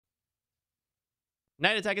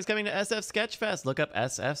Night Attack is coming to SF Sketchfest. Look up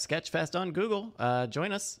SF Sketchfest on Google.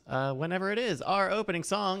 Join us whenever it is. Our opening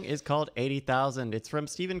song is called 80,000. It's from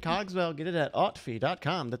Stephen Cogswell. Get it at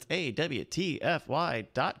awtfy.com. That's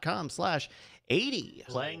AWTFY.com/80.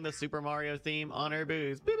 Playing the Super Mario theme on her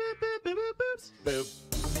booze. Boop, boop, boop, boop, boop, boops.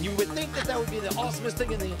 Boop. You would think that would be the awesomest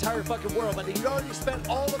thing in the entire fucking world, but you already spent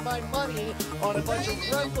all of my money on a bunch of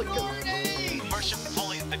replicas. Worship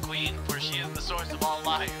fully the queen, for she is the source of all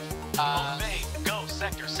life. Obey, go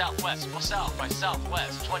sector southwest, south by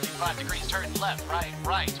southwest, 25 degrees, turn left, right,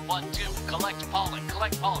 1, 2, collect pollen,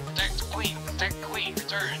 protect queen,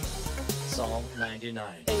 return. Psalm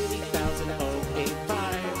 99.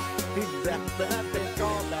 80,085. He wrapped the up and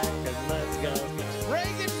call back and let's go.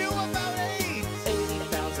 Reagan knew about AIDS.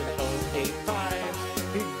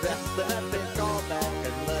 80,085. He wrapped the up and call back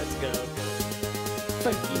and let's go.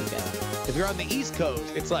 Fuck you guys. If you're on the East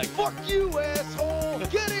Coast, it's like, fuck you, asshole!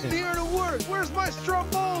 Get in here to work! Where's my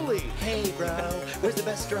Stromboli? Hey, bro, where's the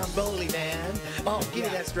best Stromboli, man? Oh, give me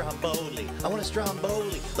that Stromboli. I want a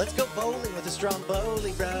Stromboli. Let's go bowling with a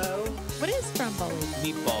Stromboli, bro. What is Stromboli?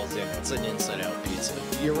 Meatballs in it. It's an inside-out pizza.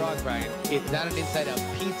 You're wrong, Brian. It's not an inside-out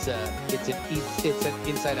pizza. It's an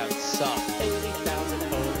inside-out sub.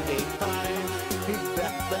 80,085. He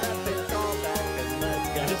wrapped the up and call back and let's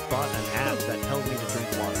go. I just bought an app that tells me to drink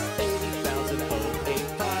water.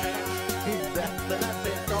 80,085. He wrapped the up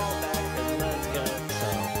and call back and let's go. So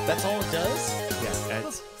that's all it does? Yeah,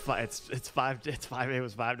 it's five. It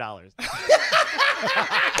was $5.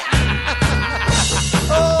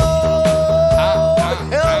 Oh,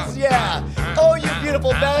 hells yeah. Oh, you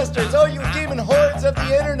beautiful bastards. Oh, you demon hordes of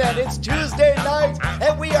the internet. It's Tuesday night,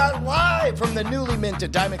 and we are live from the newly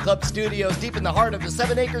minted Diamond Club Studios deep in the heart of the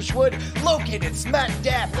 7 Acres Wood, located smack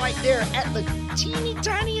dab right there at the teeny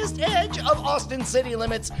tiniest edge of Austin city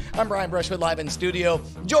limits. I'm Brian Brushwood, live in studio,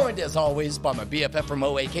 joined as always by my BFF from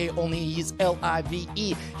OAK, only he's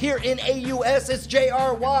L-I-V-E. Here in AUS, it's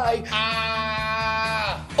J-R-Y.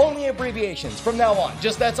 Only abbreviations from now on.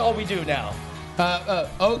 Just that's all we do now.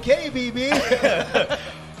 Okay, BB.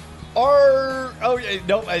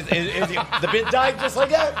 Nope. The bit died just like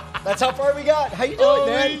that. That's how far we got. How you doing,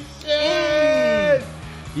 man? Shit.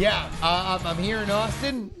 Yeah, I'm here in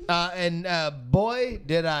Austin, and boy,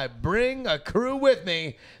 did I bring a crew with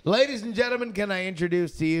me. Ladies and gentlemen, can I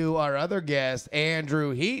introduce to you our other guest,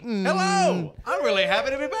 Andrew Heaton. Hello! I'm really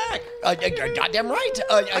happy to be back. Goddamn right.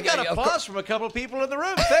 I got applause from a couple of people in the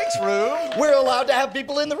room. Thanks, room. We're allowed to have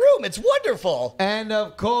people in the room. It's wonderful. And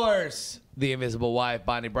of course, the invisible wife,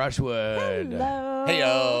 Bonnie Brushwood. Hello.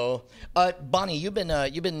 Heyo. Bonnie, you've been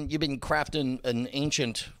crafting an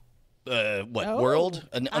ancient world,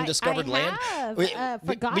 an undiscovered land. We got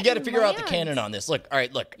to figure out the canon on this. Look, all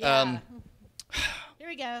right, look. Yeah. Here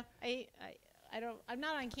we go. I'm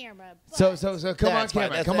not on camera. So come on That's fine.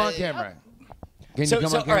 camera. Come on camera. Can you So,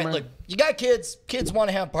 come on all right, camera? look, you got kids. Kids want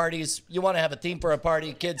to have parties. You want to have a theme for a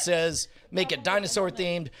party. Kid says, make it dinosaur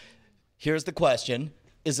themed. Here's the question: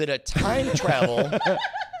 is it a time travel?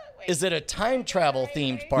 Is it a time travel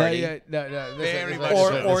themed party? No. Very much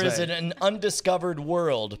Or is it an undiscovered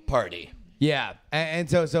world party? Yeah, and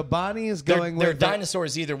so Bonnie is going They're with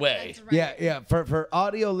dinosaurs either way. Yeah. For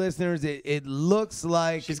audio listeners, it looks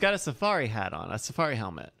like She's got a safari hat on, a safari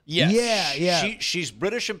helmet. Yes. Yeah. She's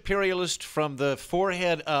British imperialist from the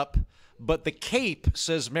forehead up, but the cape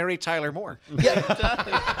says Mary Tyler Moore.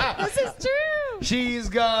 This is true. She's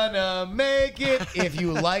gonna make it if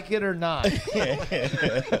you like it or not.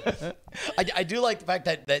 I do like the fact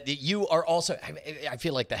that you are also. I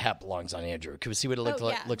feel like the hat belongs on Andrew. Can we see what it looks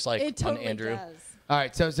like It totally on Andrew? does. All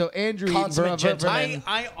right, so Andrew, Consummate gentleman.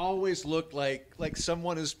 I always look like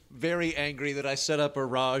someone is very angry that I set up a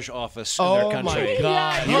Raj office in their oh country. my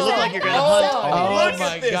God, You look like you're gonna hunt. Oh Look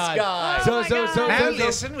my at this God. guy. So Now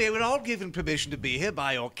listen, we were all given permission to be here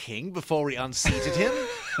by your king before we unseated him.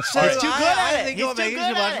 So He's too good at I it. think He's you're too making good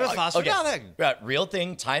too much at of a it. fuss for nothing. Right, real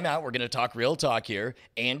thing. Time out. We're going to talk real talk here.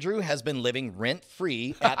 Andrew has been living rent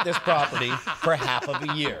free at this property for half of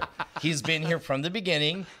a year. He's been here from the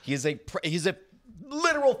beginning. He's a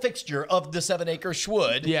literal fixture of the 7 Acre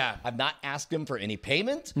Schwood. Yeah. I've not asked him for any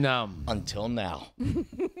payment. No. Until now.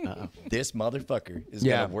 This motherfucker is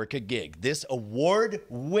Yeah. going to work a gig. This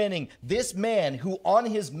award-winning, this man who on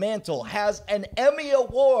his mantle has an Emmy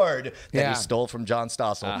Award that Yeah. he stole from John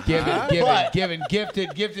Stossel. Given,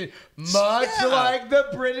 gifted, much like the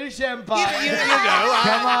British Empire. You know,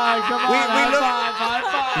 Come on, we high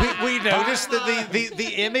five. we noticed that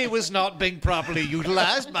the Emmy was not being properly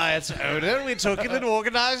utilized by its owner. We took it and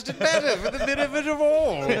organized it better for the benefit of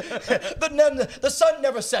all. The sun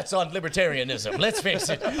never sets on libertarianism, let's face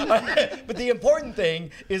it. But the important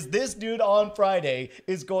thing is this dude on Friday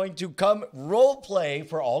is going to come role play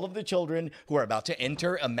for all of the children who are about to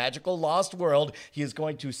enter a magical lost world. He is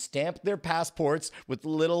going to stamp their passports with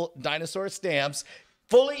little dinosaur stamps,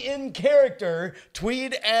 fully in character,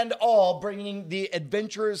 tweed and all, bringing the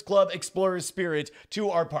Adventurers Club Explorers spirit to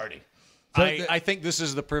our party. I think this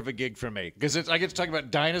is the perfect gig for me because I get to talk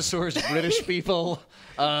about dinosaurs, British people,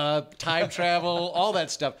 time travel, all that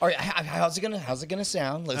stuff. All right, how's it gonna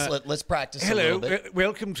sound? Let's practice a Hello, little bit.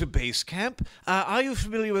 welcome to base camp. Are you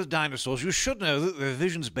familiar with dinosaurs? You should know that their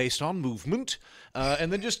vision's based on movement, and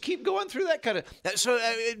then just keep going through that kind of. So,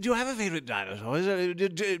 do you have a favorite dinosaur?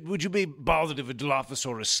 Would you be bothered if a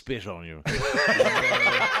Dilophosaurus spit on you?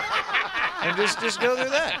 And just go through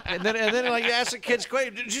that, and then like you ask the kids,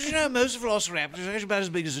 "Did you know most velociraptors are actually about as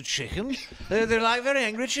big as a chicken? They're like very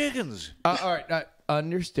angry chickens." All right,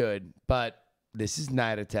 understood. But this is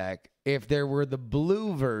Night Attack. If there were the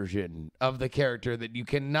blue version of the character that you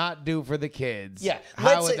cannot do for the kids, Yeah,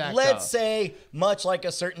 how would that let's go? say, much like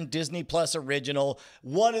a certain Disney Plus original,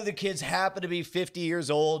 one of the kids happened to be 50 years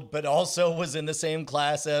old, but also was in the same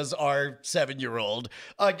class as our 7-year-old.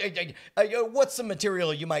 What's some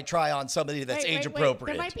material you might try on somebody that's age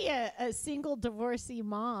appropriate? There might be a single divorcee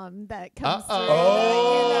mom that comes through.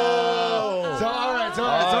 Oh. So all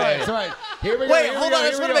right. Here we go. Wait, here we hold go, on. I here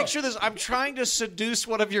just we want to go. make sure this. I'm trying to seduce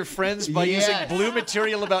one of your friends by Yes. using blue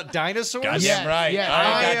material about dinosaurs. Goddamn right. yes. All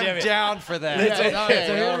right, I goddamn am it. down for that. Yeah, all right,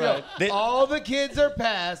 so here we go. They- All the kids are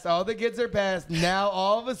passed. Now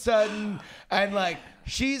all of a sudden, and like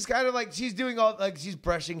she's kind of like she's doing all like she's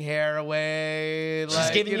brushing hair away. She's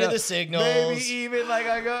like, giving you the signals. Maybe even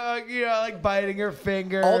like biting her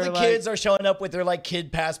finger. All the like- kids are showing up with their like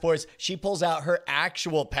kid passports. She pulls out her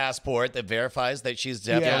actual passport that verifies that she's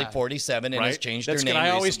definitely Yeah. 47 and has changed her name good. I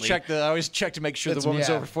always recently. check to make sure That's- the woman's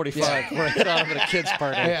yeah. over 45 before I get on at a kid's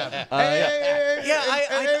party. Yeah.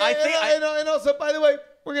 And also, by the way,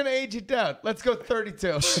 we're gonna age it down. Let's go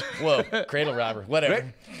 32. Whoa, cradle robber,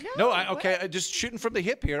 whatever. Okay. Just shooting from the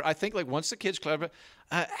hip here. I think like once the kids clever,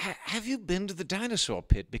 have you been to the dinosaur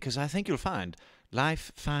pit? Because I think you'll find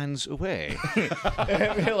life finds a way.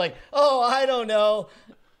 You're like, oh, I don't know.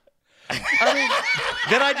 I mean,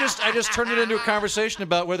 then I just turned it into a conversation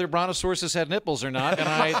about whether brontosauruses had nipples or not, and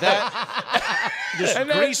that just And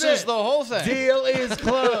that's greases it. the whole thing. Deal is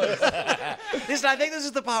closed. I think this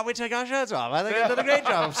is the part we take our shirts off. I think I've done a great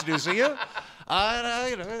job of seducing you.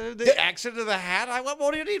 The accent of the hat. What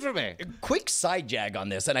more do you need from me? Quick side jag on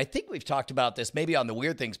this, and I think we've talked about this maybe on the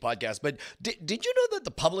Weird Things podcast, but did you know that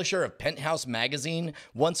the publisher of Penthouse magazine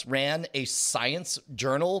once ran a science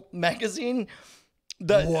journal magazine?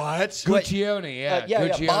 What? Guccione, yeah.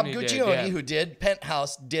 Bob Guccione Guccione, did, yeah. who did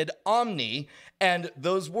Penthouse, did Omni, and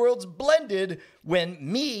those worlds blended when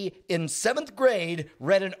me in 7th grade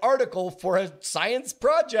read an article for a science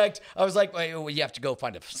project. I was like, well, you have to go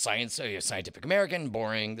find a Scientific American,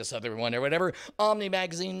 boring, this other one or whatever. Omni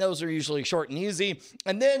magazine, those are usually short and easy.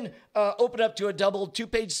 And then open up to a double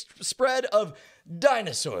 2-page spread of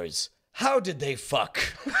dinosaurs. How did they fuck?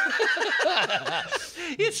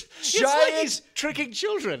 It's Giant- like he's tricking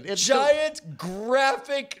children. It's Giant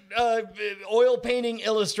graphic oil painting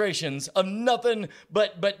illustrations of nothing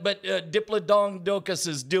but Diplodocus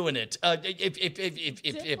is doing it.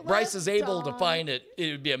 If Bryce is able to find it,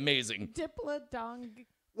 it would be amazing. Diplodong.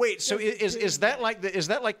 Wait, so is that like the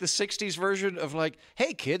 60s version of like,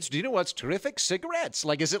 hey kids, do you know what's terrific? Cigarettes.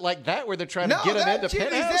 Like, is it like that where they're trying to get them that into shit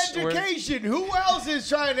Penthouse? is education. Who else is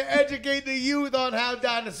trying to educate the youth on how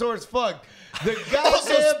dinosaurs fuck? The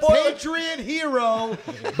goddamn spoiler- patriot hero,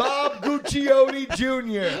 Bob Guccione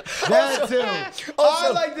Jr. That's who. I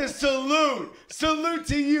like to salute. Salute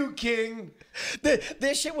to you, King.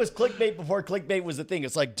 This shit was clickbait before clickbait was a thing.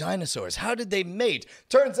 It's like dinosaurs. How did they mate?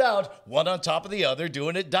 Turns out one on top of the other,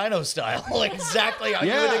 doing it dino style, exactly how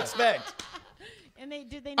you would expect. And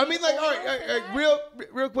did they? I mean, like, need all oil right, for that?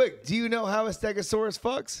 real quick. Do you know how a Stegosaurus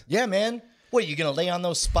fucks? Yeah, man. What, you gonna lay on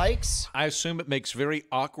those spikes? I assume it makes very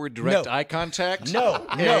awkward direct No. eye contact. No.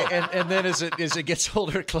 And then as it gets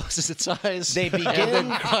older, it closes its eyes. They begin- and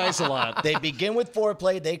then cries a lot. They begin with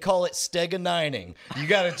foreplay. They call it stegonining. You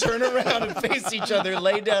got to turn around and face each other,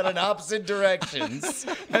 lay down in opposite directions.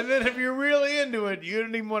 And then if you're really into it, you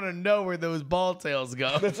don't even want to know where those ball tails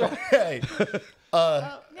go. That's right.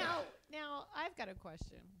 Oh, now I've got a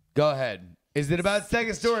question. Go ahead. Is it about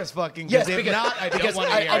Stegosaurus fucking? Yes, if because, not, I don't because want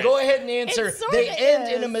to hear I'll it. go ahead and answer. It sort They of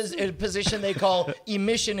end is. in a position they call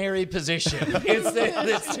emissionary position. it's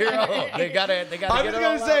their own. They gotta I get was it gonna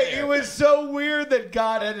all out say there. it was so weird that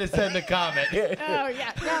God had to send a comment. Oh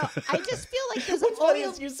yeah. No, I just feel like there's What's funny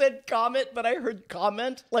oil. is you said comment, but I heard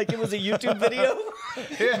comment like it was a YouTube video.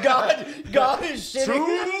 God is shitting. Too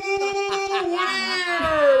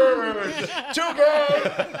weird. Too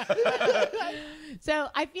good. So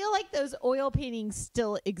I feel like those oil paintings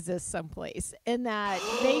still exist someplace, and that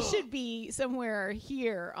they should be somewhere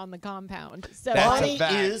here on the compound. So That's a Bonnie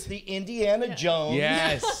fact. is the Indiana Jones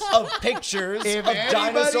Yes. of pictures If of anybody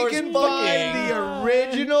dinosaurs can fucking. find the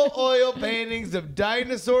original oil paintings of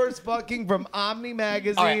dinosaurs fucking from Omni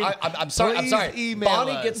Magazine, All right, I'm sorry. I'm please sorry. email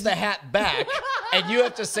Bonnie us. gets the hat back, and you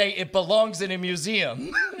have to say it belongs in a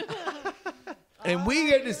museum. And we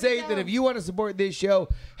get to say that if you want to support this show,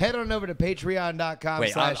 head on over to patreon.com.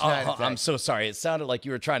 Wait, I'm so sorry. It sounded like you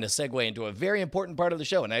were trying to segue into a very important part of the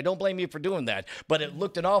show, and I don't blame you for doing that, but it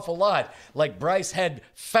looked an awful lot like Bryce had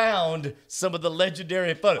found some of the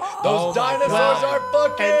legendary photos. Those dinosaurs are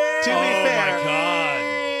fucking... And to be fair, my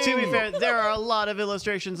God. to be fair, there are a lot of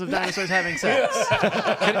illustrations of dinosaurs having sex.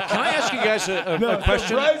 Can I ask you guys a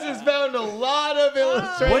question? Bryce has found a lot of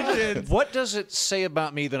illustrations. What does it say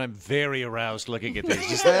about me that I'm very aroused looking at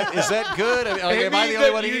these? Is that good? I mean, It am I means the only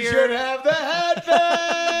that one you here? should have the hat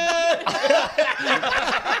back.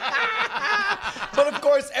 But of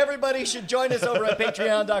course, everybody should join us over at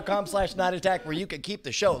patreon.com/Night Attack, where you can keep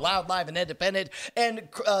the show loud, live, and independent, and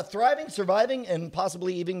thriving, surviving, and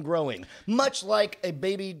possibly even growing. Much like a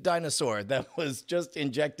baby dinosaur that was just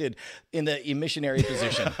injected in the emissionary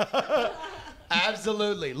position.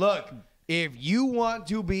 Absolutely. Look, if you want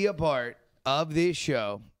to be a part of this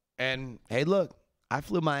show, and hey, look, I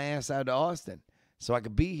flew my ass out to Austin so I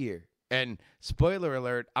could be here. And spoiler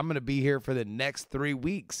alert, I'm going to be here for the next 3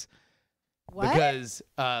 weeks. What? Because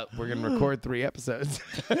we're going to record 3 episodes.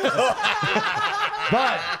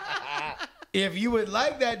 But if you would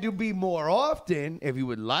like that to be more often, if you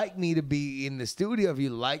would like me to be in the studio, if you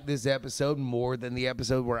like this episode more than the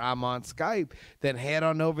episode where I'm on Skype, then head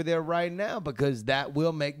on over there right now, because that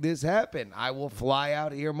will make this happen. I will fly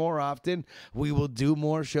out here more often. We will do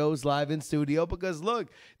more shows live in studio, because look,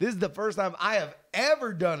 this is the first time I have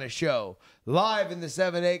ever done a show live in the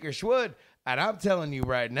 7 Acre Schwood, and I'm telling you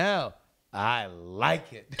right now, I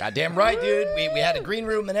like it. Goddamn right, dude. We had a green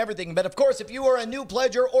room and everything. But of course, if you are a new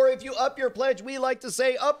pledger or if you up your pledge, we like to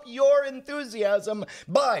say up your enthusiasm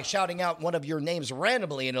by shouting out one of your names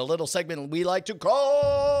randomly in a little segment we like to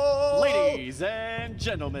call... Ladies and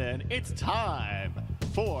gentlemen, it's time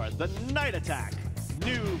for the Night Attack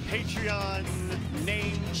new Patreon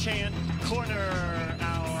name chant corner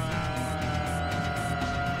hour.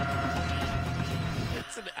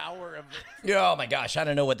 It's an hour of it. Oh my gosh, I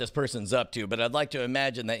don't know what this person's up to, but I'd like to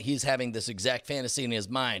imagine that he's having this exact fantasy in his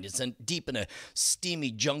mind. It's deep in a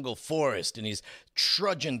steamy jungle forest, and he's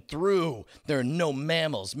trudging through. There are no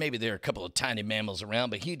mammals. Maybe there are a couple of tiny mammals around,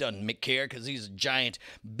 but he doesn't care because he's a giant,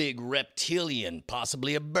 big reptilian,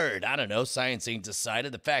 possibly a bird. I don't know. Science ain't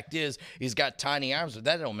decided. The fact is, he's got tiny arms, but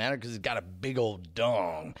that don't matter because he's got a big old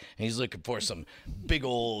dong, and he's looking for some big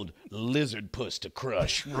old lizard puss to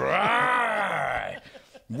crush. Right.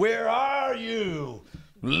 Where are you,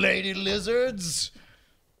 lady lizards?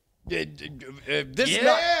 This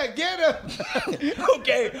Yeah, get him.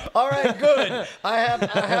 okay, all right, good. I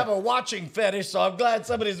have a watching fetish, so I'm glad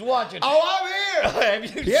somebody's watching. Oh, I'm here. have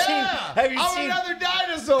you Yeah. Have you I'm seen? another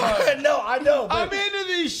dinosaur. No, I know. I'm But, into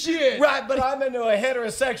this shit. right, but I'm into a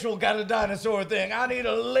heterosexual kind of dinosaur thing. I need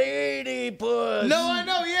a lady puss. No, I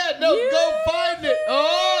know. Yeah, no, go find it.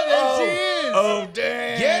 Oh, there she is. Oh,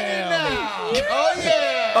 damn. Get it now. Oh,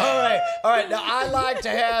 yeah. All right. Now, I like to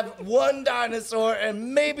have one dinosaur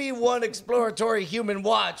and maybe one exploratory human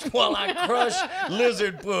watch while I crush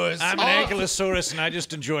lizard puss. I'm an ankylosaurus, and I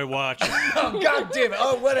just enjoy watching. Oh, God damn it.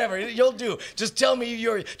 Oh, whatever. You'll do. Just tell me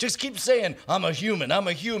just keep saying, I'm a human. I'm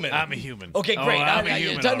a human. I'm a human. Okay, Oh, great. I'm a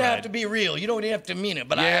human, It doesn't all have right. to be real. You don't have to mean it,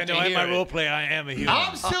 but I Yeah, have to no, in hear my it. role play, I am a human.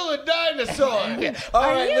 I'm still a dinosaur. All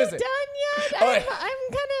Are right, you listen. done yet? All right.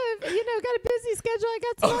 I'm kind of, got a busy schedule. I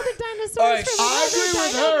got some other dinosaurs All right, from I another agree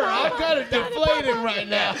with dino her. mama. I'm kind of deflating right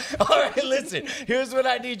now. All right, listen. Here's what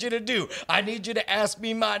I need you to do. I need you to ask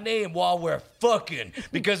me my name while we're fucking,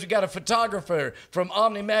 because we got a photographer from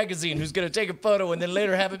Omni Magazine who's gonna take a photo and then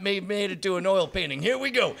later have it made into an oil painting. Here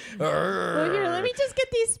we go. Well, here, let me just get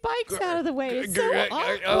these spikes out of the way. It's so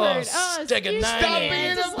awkward. Oh, Oh, stick a excuse nine me. in.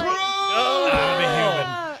 Being a Just pro. like- I'm a human.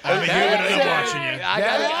 I'm a human, and I'm watching you.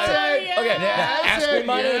 Okay, now ask me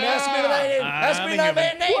my name. Ask me my name. Ask me I'm my a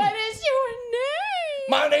human. name. What is your name?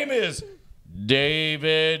 My name is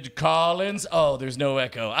David Collins. Oh, there's no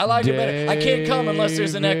echo. I like it better. I can't come unless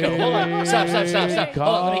there's an echo. Hold on. Stop. Hold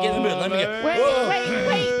on. Let me get in the mood. Let me get.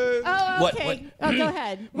 Wait. Oh, What, okay. what? Oh, go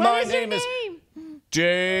ahead. My What is your name is- name?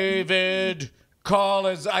 David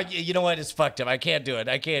Collins. You know what? It's fucked up. I can't do it.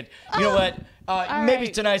 I can't. You know what? Maybe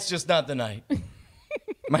right. tonight's just not the night.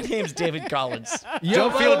 My name's David Collins.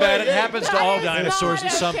 Don't feel bad. It Hey, happens to that all is dinosaurs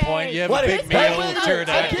not at some okay. point. You have What a is- big Hey, meal, wait, I came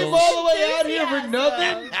pterodactyls. all the way out here for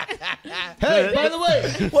nothing. Hey, by the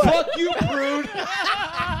way, fuck you, prude.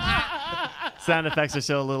 Sound effects are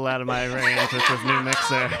still a little out of my range with this new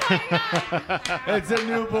mixer. It's a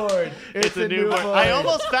new board. It's a new board. I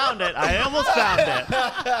almost found it.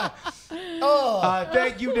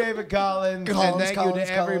 Thank you, David Collins, and Collins, thank you Collins,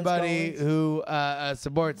 to everybody Collins. who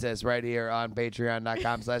supports us right here on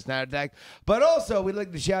patreon.com/nightattack. But also, we'd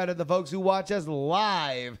like to shout out the folks who watch us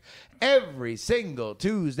live every single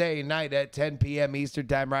Tuesday night at 10 p.m. Eastern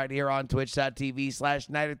Time right here on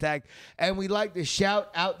twitch.tv/nightattack. And we'd like to shout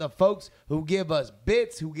out the folks who give us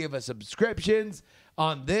bits, who give us subscriptions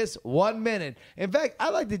on this 1 minute. In fact, I'd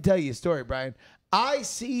like to tell you a story, Brian. I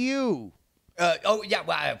see you. Yeah,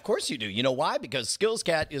 well, of course you do. You know why? Because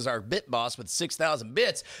SkillsCat is our bit boss with 6,000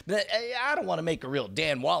 bits. But I don't want to make a real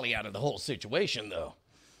Dan Wally out of the whole situation, though.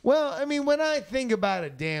 Well, I mean, when I think about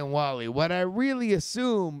it, Dan Wally, what I really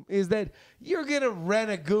assume is that you're going to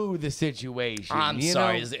renegade the situation. I'm you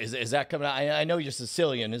sorry. know? Is that coming out? I know you're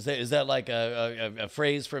Sicilian. Is that like a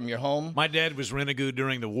phrase from your home? My dad was renegade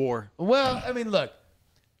during the war. Well, I mean, look.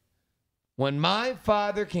 When my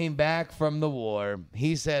father came back from the war,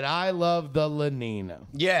 he said, I love the Lenina.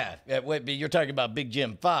 Yeah. Wait, but you're talking about Big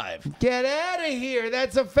Jim 5. Get out of here.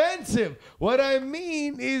 That's offensive. What I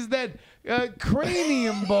mean is that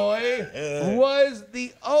Cranium Boy was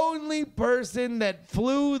the only person that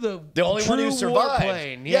flew the The only one who true survived.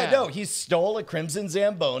 warplane. Yeah, no, he stole a Crimson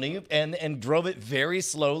Zamboni and drove it very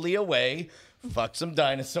slowly away. Fucked some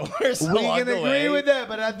dinosaurs We along can the agree way. with that,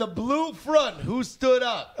 but at the blue front, who stood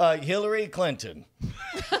up? Hillary Clinton.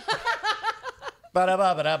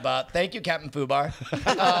 Ba-da-ba-ba-da-ba. Thank you, Captain Fubar.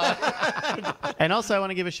 And also, I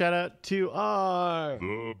want to give a shout out to our.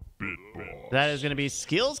 That is going to be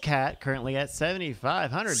Skills Cat, currently at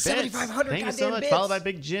 7,500 bits. 7,500 Thank you so goddamn much. bits. Followed by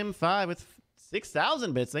Big Jim 5 with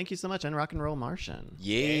 6,000 bits. Thank you so much. And Rock and Roll Martian.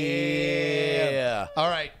 Yeah. All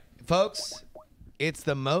right, folks, it's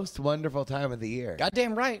the most wonderful time of the year.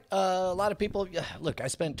 Goddamn right. A lot of people, look, I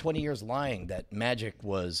spent 20 years lying that magic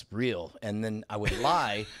was real, and then I would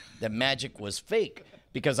lie that magic was fake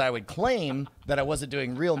because I would claim that I wasn't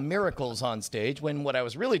doing real miracles on stage when what I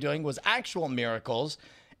was really doing was actual miracles.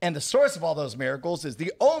 And the source of all those miracles is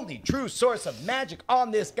the only true source of magic on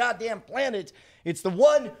this goddamn planet. It's the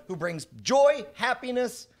one who brings joy,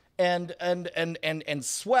 happiness, and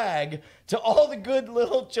swag to all the good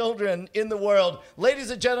little children in the world. Ladies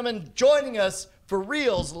and gentlemen, joining us for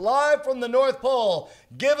reals live from the North Pole,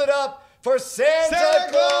 give it up for Santa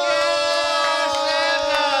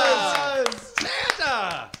Claus!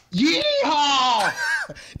 Santa! Yeehaw!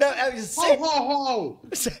 Now, Ho, ho, ho!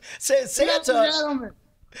 Santa, Gentlemen.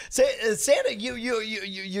 Santa,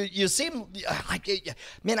 you seem like,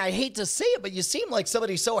 man, I hate to say it, but you seem like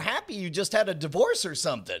somebody so happy you just had a divorce or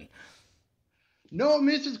something. No,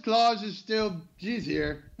 Mrs. Claus is still, she's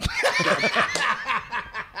here.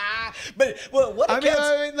 But well, what I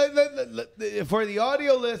mean, for the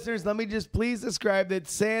audio listeners, let me just please describe that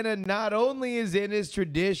Santa not only is in his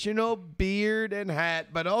traditional beard and hat,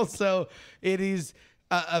 but also it is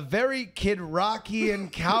a very Kid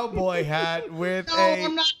Rockian cowboy hat with No, a.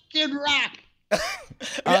 I'm not Kid Rock.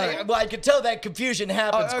 Yeah, well, I can tell that confusion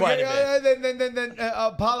happens quite a bit. Then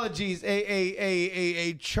apologies.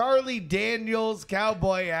 A Charlie Daniels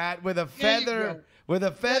cowboy hat with a There you feather. go. With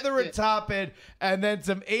a feather That's it. atop it, and then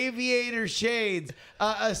some aviator shades.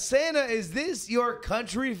 Santa, is this your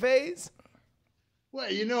country phase? Well,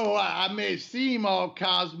 you know, I may seem all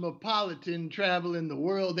cosmopolitan traveling the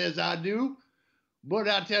world as I do, but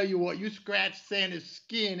I tell you what, you scratch Santa's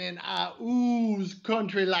skin and I ooze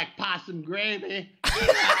country like possum gravy.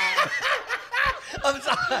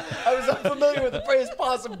 I was unfamiliar with the phrase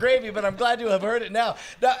possum gravy, but I'm glad to have heard it now.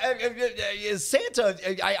 Now, Santa,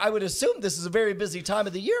 I would assume this is a very busy time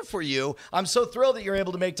of the year for you. I'm so thrilled that you're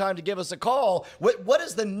able to make time to give us a call. What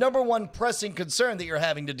is the number one pressing concern that you're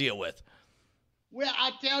having to deal with? Well,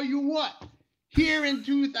 I tell you what, here in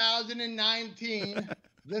 2019,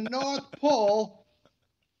 the North Pole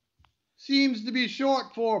seems to be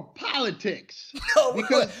short for politics. Oh,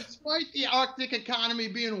 Because despite the Arctic economy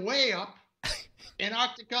being way up, and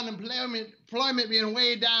Arctic employment being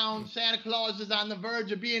way down, Santa Claus is on the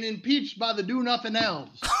verge of being impeached by the do-nothing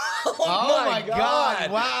elves. Oh my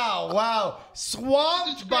God. Wow.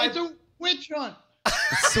 Swamped by It's a witch hunt.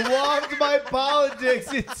 Swamped by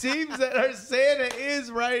politics. It seems that our Santa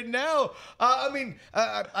is right now.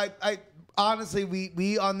 I honestly,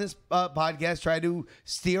 we on this podcast try to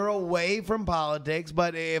steer away from politics.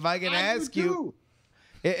 But if I can ask you,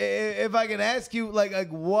 like,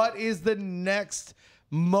 what is the next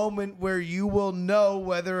moment where you will know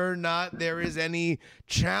whether or not there is any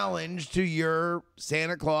challenge to your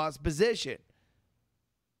Santa Claus position?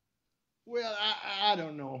 Well, I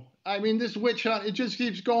don't know. I mean, this witch hunt, it just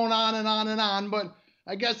keeps going on and on and on. But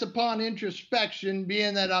I guess upon introspection,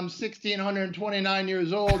 being that I'm 1,629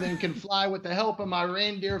 years old and can fly with the help of my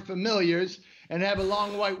reindeer familiars and have a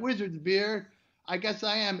long white wizard's beard, I guess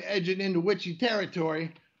I am edging into witchy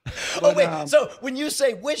territory. Oh, wait. So when you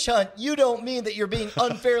say witch hunt, you don't mean that you're being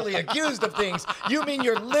unfairly accused of things. You mean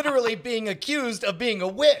you're literally being accused of being a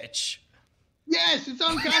witch. Yes, it's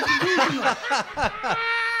unconstitutional.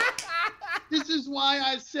 This is why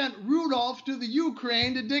I sent Rudolph to the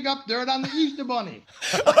Ukraine to dig up dirt on the Easter Bunny.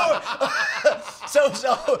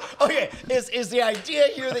 Okay, is the idea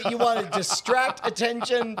here that you want to distract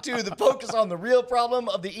attention to the focus on the real problem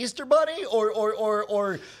of the Easter Bunny, or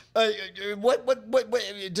what?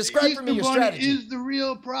 Describe for me your strategy. Easter Bunny is the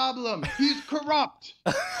real problem. He's corrupt.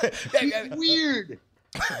 He's weird.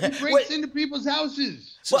 He breaks into people's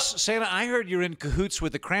houses. So, Santa, I heard you're in cahoots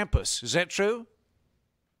with the Krampus. Is that true?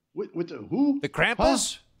 With the who? The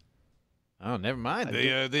Krampus? Huh? Oh, never mind.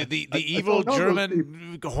 The evil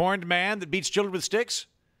German horned man that beats children with sticks?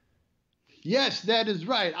 Yes, that is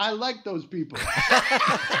right. I like those people.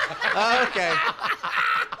 Okay.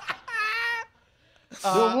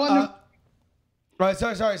 Right,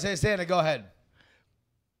 sorry. Say Santa, go ahead.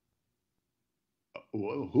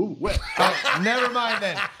 Who? What? Never mind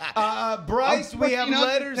then. Bryce, we have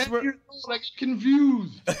letters. I get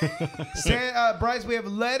confused. Bryce, we have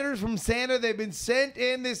letters from Santa. They've been sent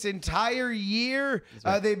in this entire year.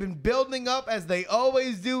 They've been building up as they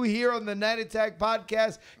always do here on the Night Attack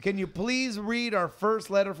podcast. Can you please read our first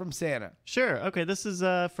letter from Santa? Sure. Okay, this is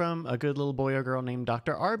from a good little boy or girl named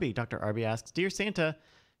Dr. Arby. Dr. Arby asks, Dear Santa,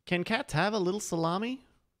 can cats have a little salami?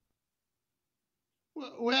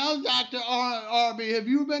 Well, Dr. Arby, have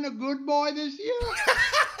you been a good boy this year?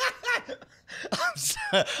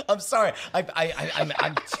 I'm sorry.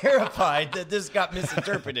 I'm terrified that this got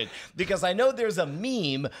misinterpreted because I know there's a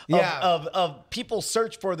meme of people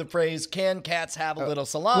search for the phrase "Can cats have a little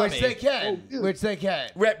salami?" Which they can.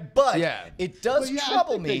 But it does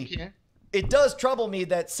trouble me. It does trouble me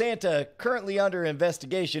that Santa, currently under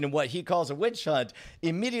investigation in what he calls a witch hunt,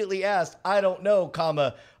 immediately asked, "I don't know,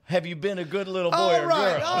 comma, have you been a good little boy or girl?"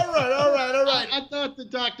 All right. I thought the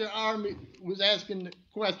Dr. Army was asking the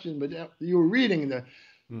question, but you were reading the.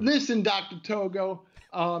 Listen, Dr. Togo,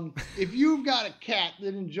 if you've got a cat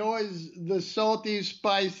that enjoys the salty,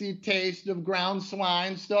 spicy taste of ground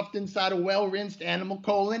swine stuffed inside a well-rinsed animal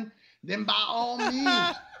colon, then by all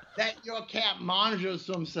means, let your cat mange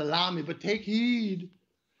some salami. But take heed.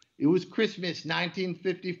 It was Christmas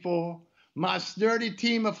 1954. My sturdy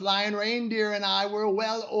team of flying reindeer and I were a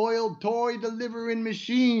well-oiled toy delivering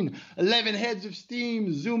machine, 11 heads of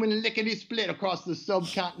steam zooming lickety-split across the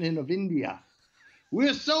subcontinent of India.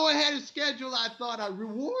 We're so ahead of schedule, I thought I'd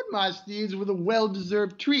reward my steeds with a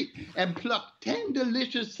well-deserved treat and pluck 10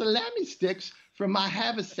 delicious salami sticks from my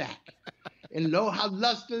haversack. And lo, how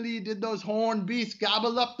lustily did those horned beasts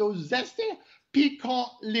gobble up those zesty, piquant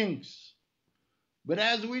links. But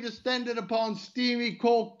as we descended upon steamy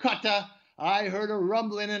Kolkata, I heard a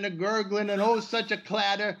rumbling and a gurgling and oh such a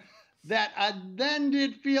clatter that I then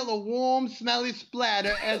did feel a warm smelly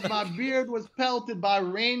splatter as my beard was pelted by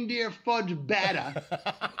reindeer fudge batter.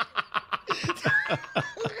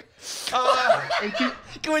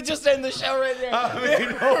 Can we just end the show right there?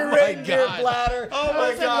 Reindeer bladder. Oh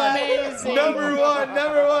my God. Amazing. Number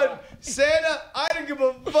one. Santa, I don't give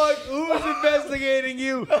a fuck who's investigating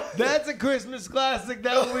you. That's a Christmas classic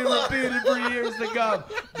that will be repeated for years to come.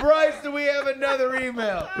 Bryce, do we have another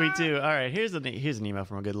email? We do. All right, here's an email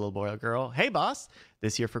from a good little boy or girl. Hey, boss.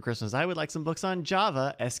 This year for Christmas, I would like some books on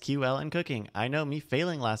Java, SQL, and cooking. I know me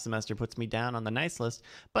failing last semester puts me down on the nice list,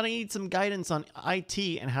 but I need some guidance on IT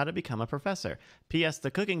and how to become a professor. P.S. The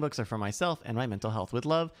cooking books are for myself and my mental health. With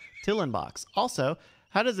love, Tillenbox. Also,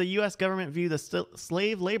 how does the U.S. government view the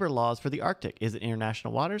slave labor laws for the Arctic? Is it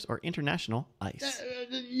international waters or international ice?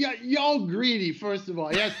 Y'all greedy, first of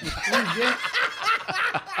all. Yes,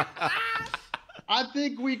 I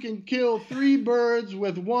think we can kill 3 birds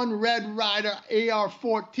with 1 Red Ryder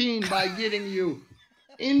AR-14 by getting you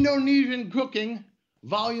Indonesian Cooking,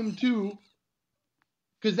 Volume 2,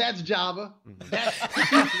 because that's Java, that's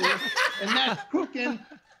seafood, and that's cooking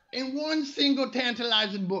in one single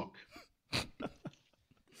tantalizing book.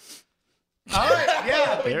 All right,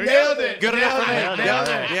 yeah, we There we nailed go. it. Good enough for me. Nailed it. Yeah, All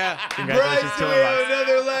right. yeah. Congratulations Bryce, to we him. have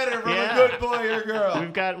another letter from Yeah. a good boy or girl.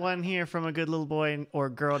 We've got one here from a good little boy or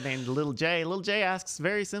girl named Little J. Little J asks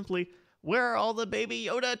very simply, where are all the Baby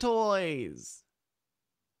Yoda toys?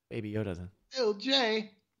 Baby Yoda's in. Lil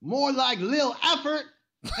J, more like Lil Effort.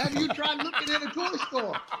 Have you tried looking at a toy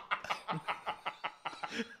store?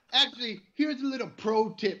 Actually, here's a little pro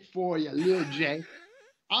tip for you, Lil J.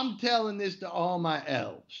 I'm telling this to all my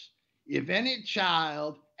elves. If any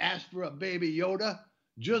child asks for a Baby Yoda,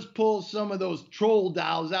 just pull some of those troll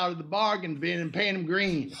dolls out of the bargain bin and paint them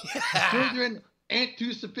green. Children ain't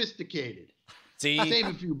too sophisticated. See, Save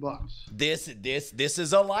a few bucks. this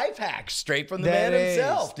is a life hack straight from the man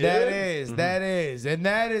himself, dude. That is, and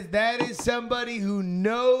that is somebody who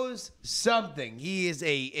knows something. He is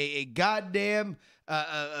a goddamn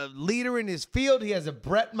leader in his field. He has a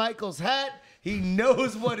Bret Michaels hat. He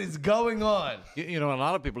knows what is going on. You know, a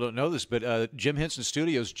lot of people don't know this, but Jim Henson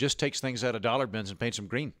Studios just takes things out of dollar bins and paints them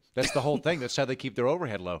green. That's the whole thing. That's how they keep their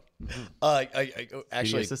overhead low.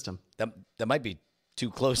 Actually, system. that might be too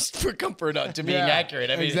close for comfort to being Yeah, accurate.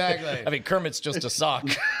 I mean, exactly. I mean, Kermit's just a sock.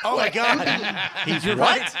 Oh my God! He's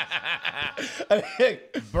right.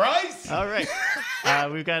 Bryce? All right.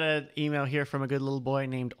 We've got an email here from a good little boy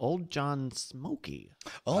named Old John Smokey.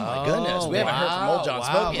 Oh my goodness, we haven't heard from old John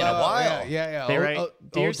Smokey in a while. Yeah. They Old- write, old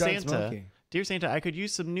Dear John Santa, Smokey. Dear Santa, I could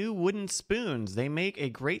use some new wooden spoons. They make a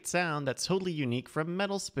great sound that's totally unique from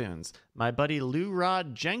metal spoons. My buddy Lou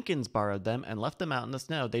Rod Jenkins borrowed them and left them out in the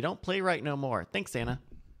snow. They don't play right no more. Thanks, Santa.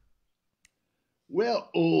 Well,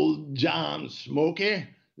 old John Smokey,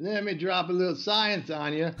 let me drop a little science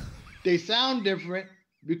on you. They sound different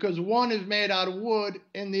because one is made out of wood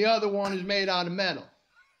and the other one is made out of metal.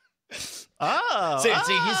 Oh, See,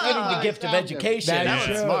 he's getting the gift of education. That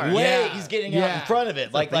is smart. Way Yeah. he's getting out Yeah. in front of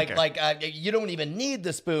it. Like thinker. you don't even need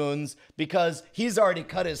the spoons because he's already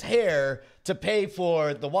cut his hair to pay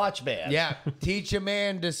for the watch band. Yeah, teach a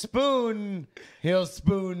man to spoon, he'll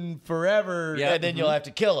spoon forever. Yeah. And then you'll have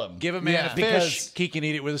to kill him. Give a man Yeah. a Because- fish, he can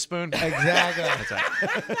eat it with a spoon. Exactly.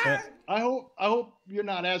 I hope you're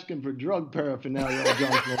not asking for drug paraphernalia, old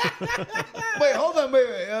John Smokey. Wait, hold on.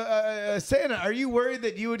 Wait. Santa, are you worried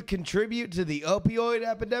that you would contribute to the opioid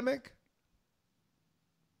epidemic?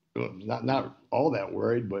 Well, not all that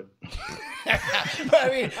worried, but I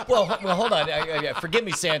mean, well, hold on. Forgive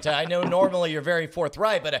me, Santa. I know normally you're very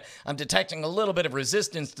forthright, but I'm detecting a little bit of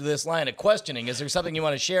resistance to this line of questioning. Is there something you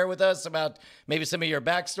want to share with us about maybe some of your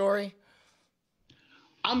backstory?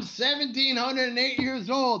 I'm 1,708 years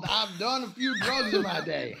old. I've done a few drugs in my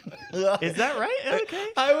day. is that right? Okay.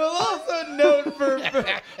 I will also note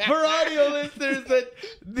for audio listeners that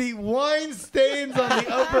the wine stains on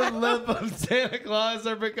the upper lip of Santa Claus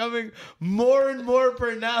are becoming more and more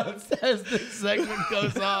pronounced as this segment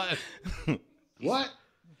goes on. What?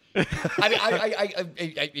 I mean,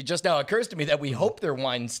 it just now occurs to me that we hope they're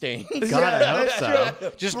wine stains. God, I hope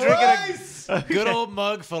so. Just Bryce! drinking a good old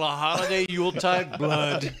mug full of holiday Yuletide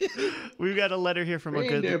blood. We've got a letter here from a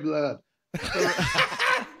Reindeer good blood.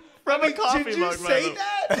 from a coffee Did you mug. say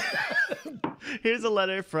that? Here's a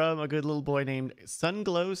letter from a good little boy named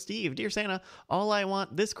Sunglow Steve. Dear Santa, all I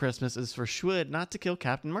want this Christmas is for Schwood not to kill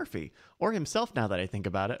Captain Murphy, or himself now that I think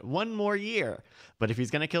about it, one more year. But if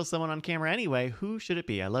he's going to kill someone on camera anyway, who should it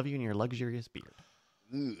be? I love you and your luxurious beard.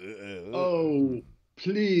 Oh,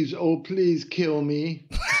 please kill me.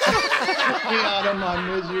 Get me out of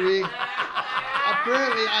my misery.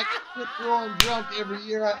 Apparently, I get throwing drunk every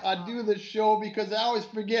year I do the show because I always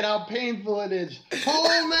forget how painful it is.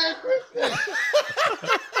 Oh, Merry Christmas!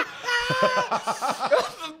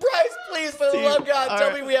 Bryce, please, for the love of God, all tell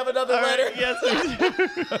right. me we have another All letter. right, yes, we do.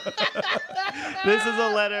 This is a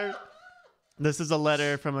letter. This is a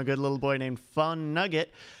letter from a good little boy named Fun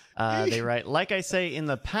Nugget. They write, like I say, in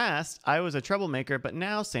the past, I was a troublemaker, but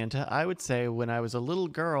now, Santa, I would say when I was a little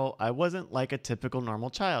girl, I wasn't like a typical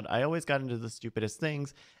normal child. I always got into the stupidest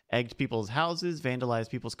things, egged people's houses,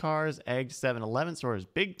 vandalized people's cars, egged 7-Eleven stores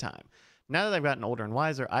big time. Now that I've gotten older and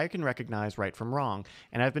wiser, I can recognize right from wrong,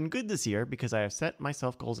 and I've been good this year because I have set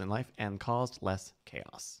myself goals in life and caused less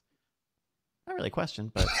chaos. Not really a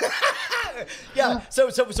question, but... Yeah. So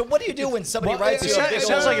what do you do when somebody writes you a big it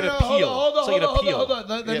sounds old- like an appeal. Hold It's like an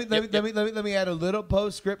appeal. on. Let me add a little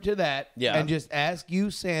postscript to that. Yeah. And just ask you,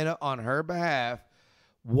 Santa, on her behalf,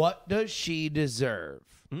 what does she deserve?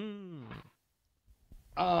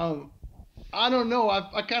 I don't know.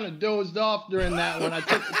 I kind of dozed off during that one. I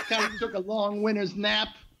kind of took a long winter's nap.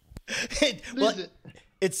 Well,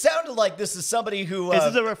 it sounded like this is somebody who. This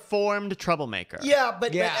is a reformed troublemaker. Yeah,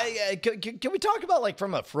 but Yeah. Can we talk about, like,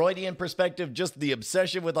 from a Freudian perspective, just the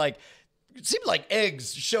obsession with, like, it seemed like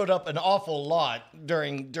eggs showed up an awful lot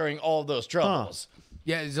during all those troubles.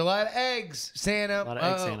 Yeah, there's a lot of eggs, Santa. A lot of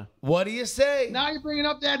eggs, Santa. What do you say? Now you're bringing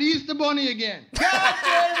up that Easter Bunny again. God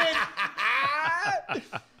damn it!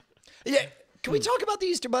 Yeah. Can we talk about the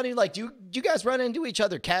Easter Bunny? Like, do you guys run into each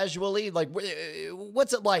other casually? Like,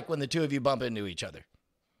 what's it like when the two of you bump into each other?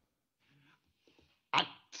 I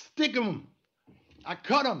stick him. I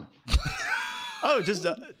cut him. Oh, just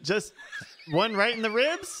one right in the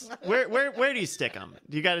ribs? Where do you stick them?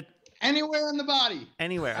 Do you got it Anywhere in the body.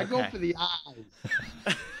 anywhere? I go Okay. for the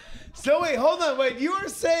eyes. So wait, hold on, wait. You are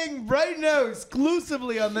saying right now,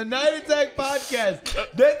 exclusively on the Night Attack podcast,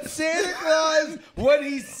 that Santa Claus, when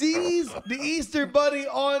he sees the Easter Bunny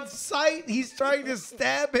on sight, he's trying to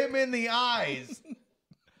stab him in the eyes.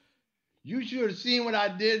 You should have seen what I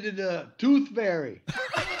did to the Tooth Fairy.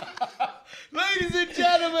 Ladies and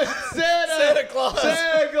gentlemen, Santa. Santa Claus.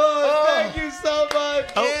 Santa Claus, thank you so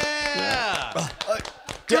much. Oh, Yeah.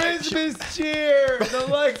 Christmas cheer, the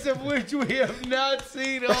likes of which we have not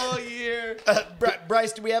seen all year.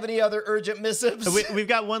 Bryce, do we have any other urgent missives? We've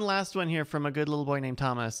got one last one here from a good little boy named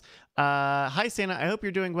Thomas. Hi, Santa. I hope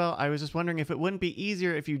you're doing well. I was just wondering if it wouldn't be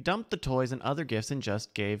easier if you dumped the toys and other gifts and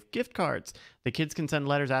just gave gift cards. The kids can send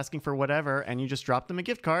letters asking for whatever, and you just drop them a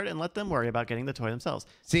gift card and let them worry about getting the toy themselves.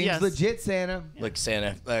 Seems Yes. legit, Santa. Look,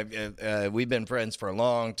 Santa, we've been friends for a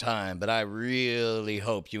long time, but I really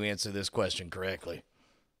hope you answer this question correctly.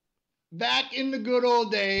 Back in the good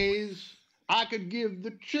old days, I could give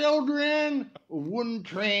the children a wooden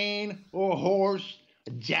train or a horse, a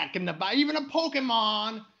jack in the box, even a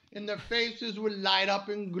Pokemon, and their faces would light up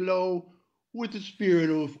and glow with the spirit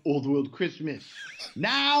of old world Christmas.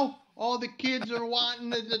 Now, all the kids are wanting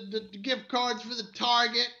the gift cards for the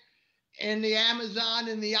Target and the Amazon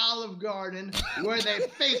and the Olive Garden, where they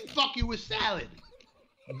face fuck you with salad.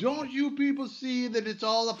 Don't you people see that it's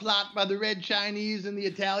all a plot by the Red Chinese and the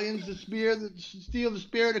Italians to steal the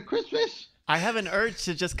spirit of Christmas? I have an urge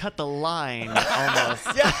to just cut the line almost.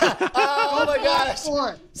 Yeah. Oh my gosh.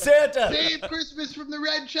 For it. Santa. Save Christmas from the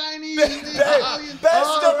Red Chinese and the Italians.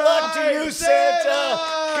 Best of luck to you, Santa.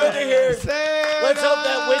 Good to hear. Santa. Let's hope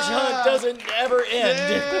that witch hunt doesn't ever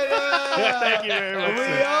end. Thank you very much. We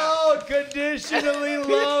sir. all conditionally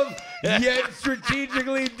love, yet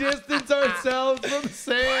strategically distance ourselves from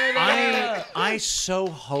Santa. I so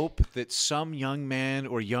hope that some young man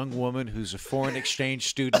or young woman who's a foreign exchange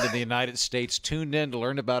student in the United States tuned in to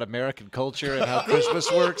learn about American culture and how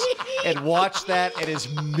Christmas works and watch that and is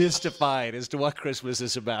mystified as to what Christmas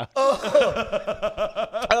is about.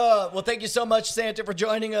 Well, thank you so much, Santa, for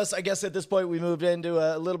joining us. I guess at this point we moved into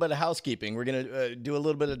a little bit of housekeeping. We're going to do a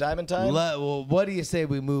little bit of Diamond Time. Well, what do you say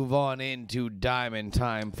we move on into Diamond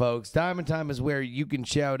Time, folks? Diamond Time is where you can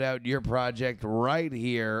shout out your project right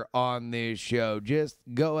here on this show. Just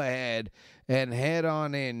go ahead and head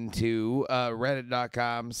on into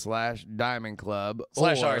reddit.com/Diamond Club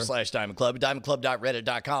 /r/Diamond Club,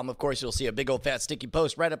 diamondclub.reddit.com. Of course, you'll see a big old fat sticky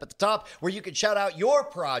post right up at the top where you can shout out your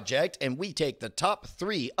project, and we take the top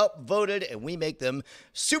 3 upvoted and we make them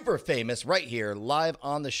super famous right here live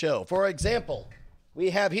on the show. For example, we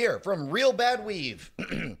have here from Real Bad Weave.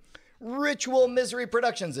 Ritual Misery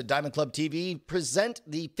Productions and Diamond Club TV present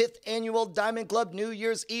the 5th annual Diamond Club New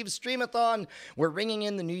Year's Eve Streamathon. We're ringing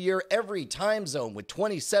in the new year every time zone with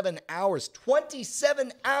 27 hours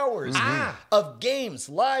of games,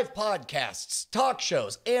 live podcasts, talk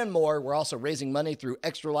shows, and more. We're also raising money through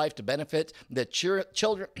Extra Life to benefit the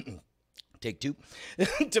children... Take 2.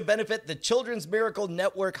 To benefit the Children's Miracle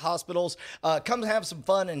Network hospitals. Come have some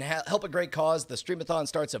fun and help a great cause. The Streamathon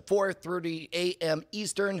starts at 4:30 a.m.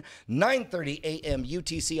 Eastern, 9:30 a.m.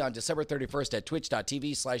 UTC on December 31st at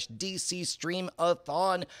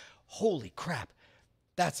twitch.tv/DCStreamathon. Holy crap.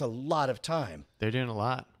 That's a lot of time. They're doing a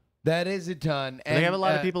lot. That is a ton. They have a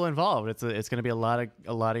lot of people involved. It's going to be a lot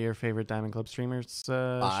of your favorite Diamond Club streamers.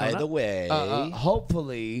 By the way,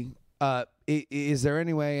 hopefully, is there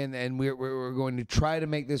any way, and we're going to try to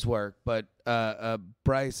make this work, but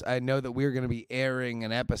Bryce, I know that we're going to be airing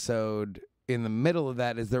an episode in the middle of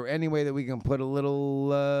that. Is there any way that we can put a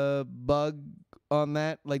little bug on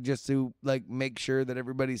that, like just to like make sure that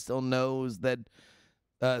everybody still knows that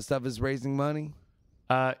stuff is raising money?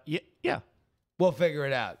 Yeah. We'll figure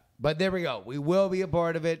it out. But there we go. We will be a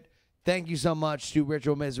part of it. Thank you so much to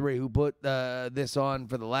Ritual Misery who put this on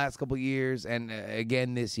for the last couple years, and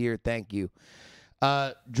again this year. Thank you.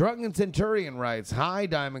 Drunken Centurion writes, "Hi,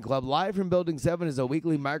 Diamond Club. Live from Building 7 is a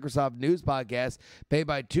weekly Microsoft news podcast made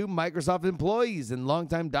by 2 Microsoft employees and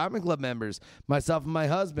longtime Diamond Club members, myself and my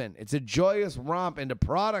husband. It's a joyous romp into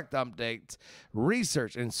product updates,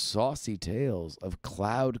 research, and saucy tales of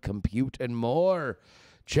cloud compute and more.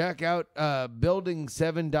 Check out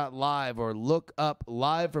building7.live or look up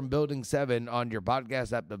Live from Building 7 on your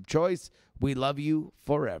podcast app of choice. We love you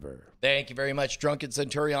forever." Thank you very much, Drunken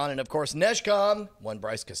Centurion. And of course, Neshcom. One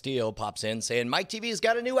Bryce Castillo pops in saying, Mike TV's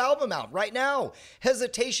got a new album out right now.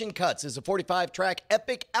 Hesitation Cuts is a 45-track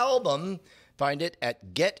epic album. Find it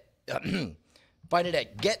at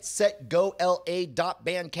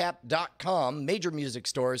getsetgola.bandcamp.com, major music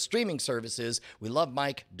stores, streaming services. We love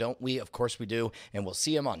Mike, don't we? Of course we do. And we'll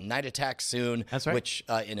see him on Night Attack soon. That's right. Which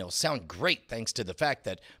it'll sound great thanks to the fact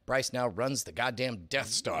that Bryce now runs the goddamn Death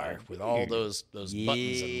Star with all those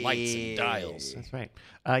buttons and lights and dials. That's right.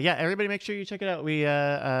 Yeah, everybody make sure you check it out.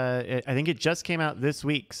 I think it just came out this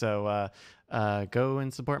week, so go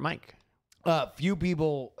and support Mike. Few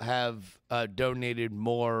people have donated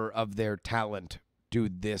more of their talent to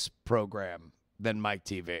this program than Mike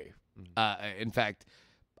TV. In fact,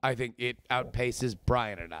 I think it outpaces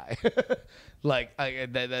Brian and I.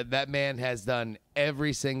 That man has done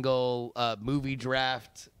every single movie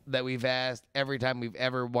draft that we've asked, every time we've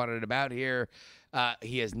ever wanted him out here.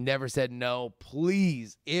 He has never said no.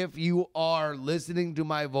 Please, if you are listening to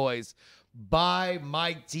my voice, buy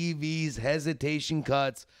Mike TV's Hesitation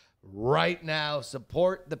Cuts right now.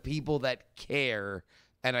 Support the people that care,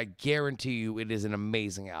 and I guarantee you it is an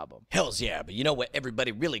amazing album. Hells yeah, but you know what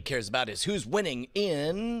everybody really cares about is who's winning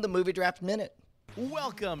in the Movie Draft Minute.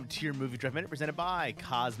 Welcome to your Movie Draft Minute presented by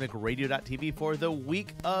CosmicRadio.tv for the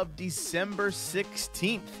week of December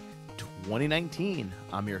 16th, 2019.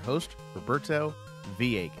 I'm your host, Roberto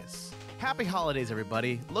Villegas. Happy holidays,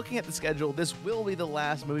 everybody. Looking at the schedule, this will be the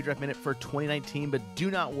last Movie Draft Minute for 2019, but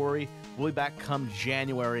do not worry. We'll be back come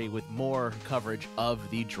January with more coverage of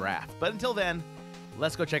the draft. But until then,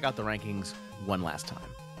 let's go check out the rankings one last time.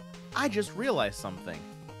 I just realized something.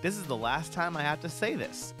 This is the last time I have to say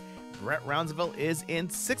this. Brett Rounsaville is in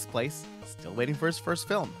 6th place, still waiting for his first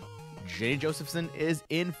film. Jenny Josephson is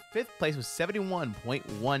in 5th place with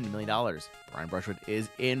 $71.1 million. Brian Brushwood is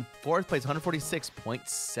in 4th place,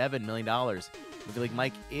 $146.7 million. Movie League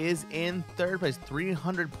Mike is in 3rd place,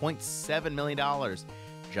 $300.7 million.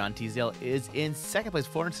 John Teasdale is in 2nd place,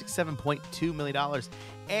 $467.2 million.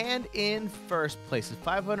 And in 1st place is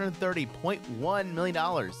 $530.1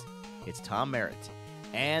 million. It's Tom Merritt.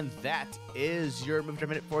 And that is your Movie Draft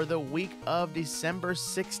Minute for the week of December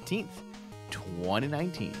 16th,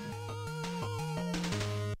 2019.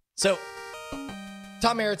 So,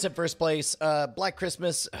 Tom Merritt's in 1st place. Black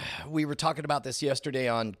Christmas, we were talking about this yesterday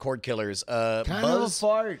on Cord Killers. Kind of a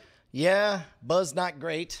fart. Yeah, Buzz not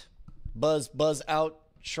great. Buzz out,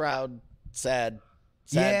 Shroud, sad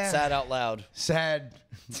out loud. Sad.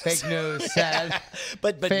 Fake news. Sad.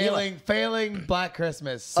 but failing Black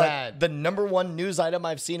Christmas. Sad. The number one news item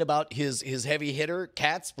I've seen about his heavy hitter,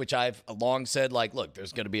 Cats, which I've long said, like, look,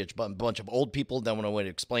 there's going to be a bunch of old people that want to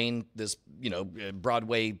explain this,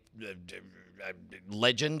 Broadway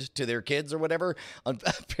legend to their kids or whatever.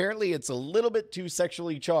 Apparently, it's a little bit too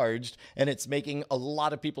sexually charged, and it's making a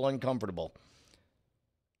lot of people uncomfortable.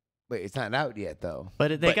 Wait, it's not out yet, though.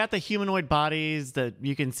 But they got the humanoid bodies that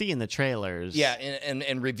you can see in the trailers. Yeah,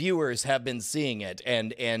 and reviewers have been seeing it,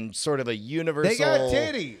 and sort of a universal... They got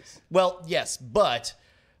titties. Well, yes, but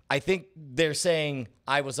I think they're saying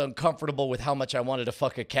I was uncomfortable with how much I wanted to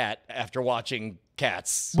fuck a cat after watching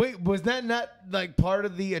Cats. Wait, was that not like part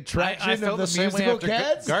of the attraction I felt of the same way musical after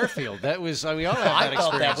Cats? Garfield. That was, we all had I that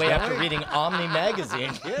felt experience. that way don't after we? reading Omni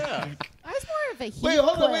magazine. Yeah. I was more of a Heathcliff. Wait,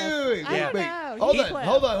 hold on, wait. I don't Wait, know.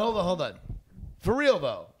 hold on. For real,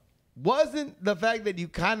 though, wasn't the fact that you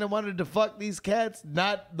kind of wanted to fuck these cats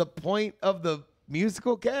not the point of the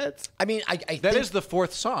musical Cats? I mean, I think That is the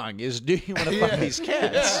 4th song, is Do You Want to Fuck These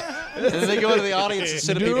Cats? And then they go to the audience and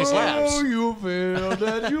sit in people's laps. Do you feel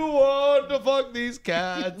that you want to fuck these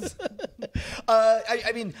cats?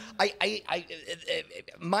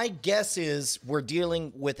 My guess is we're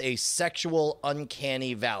dealing with a sexual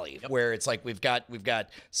uncanny valley where it's like we've got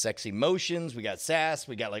sex emotions, we got sass,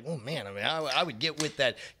 we got like, oh man, I mean, I would get with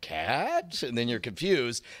that cat, and then you're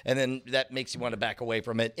confused, and then that makes you want to back away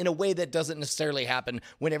from it in a way that doesn't necessarily happen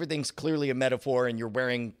when everything's clearly a metaphor and you're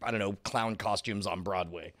wearing, I don't know, clown costumes on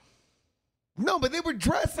Broadway. No, but they were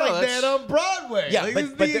dressed like that on Broadway. Yeah, like, but-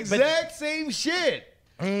 it's but- the exact same shit.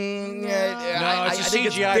 No, it's a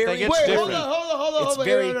think CGI very- thing. It's Wait, different. hold on. It's Wait,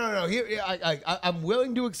 very- no. Here, I'm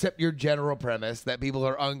willing to accept your general premise that people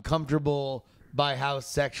are uncomfortable by how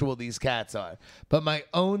sexual these cats are. But my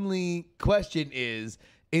only question is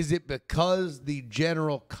it because the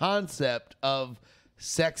general concept of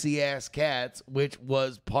sexy ass cats, which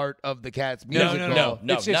was part of the Cats musical?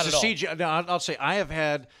 No, it's not a at all. CGI. No, I'll say I have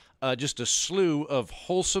had just a slew of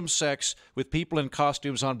wholesome sex with people in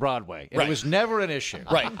costumes on Broadway. And Right. It was never an issue.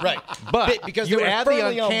 Right. But because you they were add the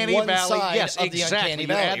firmly on uncanny one valley. side Yes, of the exactly. uncanny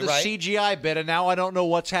You add valley, the right? CGI bit, and now I don't know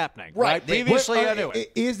what's happening. Right. Previously, I knew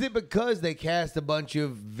it. Is it because they cast a bunch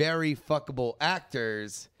of very fuckable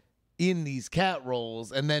actors in these cat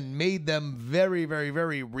roles and then made them very, very,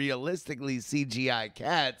 very realistically CGI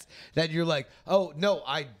cats that you're like, oh, no,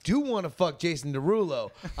 I do want to fuck Jason Derulo.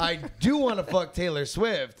 I do want to fuck Taylor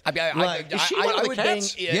Swift. I mean, Like, is she one of the would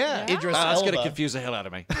cats? bang Yeah. Idris That's going to Elba. confuse the hell out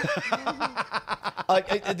of me.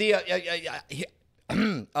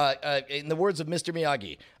 In the words of Mr.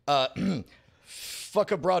 Miyagi,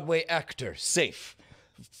 fuck a Broadway actor, safe.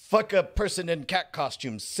 Fuck a person in cat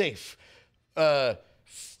costume, safe.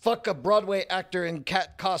 Fuck a Broadway actor in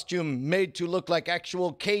cat costume made to look like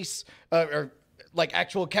actual case, or like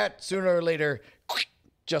actual cat sooner or later,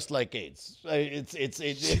 just like AIDS. That's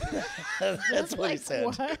what he said.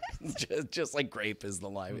 What? just like grape is the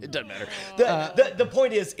line. It doesn't matter. The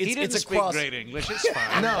point is, He didn't it's a speak cross. great English. It's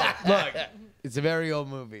fine. No, look, it's a very old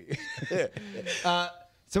movie.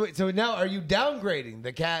 So now are you downgrading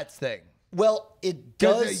the Cats thing? Well, it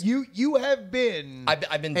 'Cause, does. you have been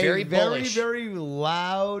I've been very a very, bullish. very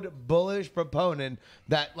loud, bullish proponent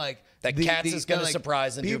that That Cats is gonna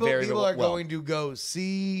surprise and do very people are well. going to go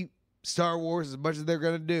see Star Wars as much as they're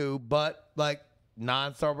going to do, but like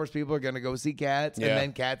non-Star Wars people are going to go see Cats, Yeah. and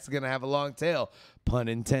then Cats is going to have a long tail, pun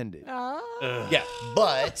intended. Yeah,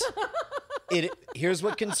 but here's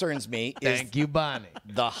what concerns me is Thank you, Bonnie.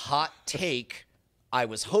 the hot take I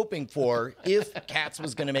was hoping for, if Cats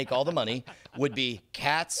was going to make all the money, would be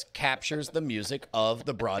Cats captures the music of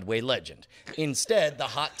the Broadway legend. Instead, the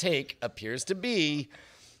hot take appears to be,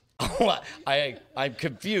 I'm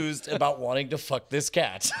confused about wanting to fuck this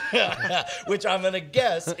cat, which I'm going to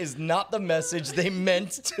guess is not the message they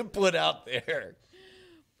meant to put out there.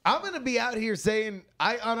 I'm going to be out here saying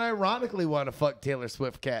I unironically want to fuck Taylor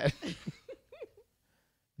Swift cat.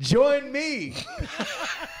 Join me.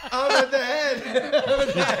 I'm at the head. I'm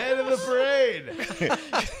at the head of the parade.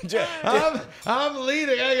 I'm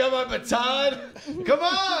leading. I got my baton. Come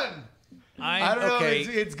on. I don't know if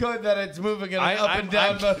it's good that it's moving in an up and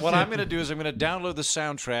down motion. What I'm going to do is I'm going to download the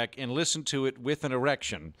soundtrack and listen to it with an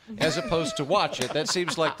erection, as opposed to watch it. That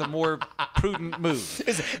seems like the more prudent move.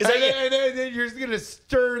 Is that And then you're just going to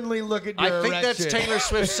sternly look at your I think erection. that's Taylor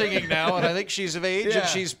Swift singing now, and I think she's of age, Yeah. and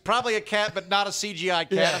she's probably a cat, but not a CGI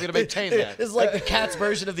cat. I'm going to maintain that. It's like the Cats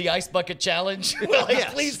version of the Ice Bucket Challenge. Like,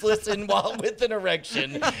 Yes. please listen while with an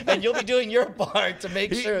erection, and you'll be doing your part to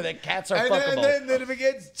make sure that cats are And fuckable. then if it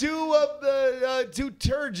gets too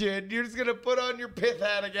turgid, you're just gonna put on your pith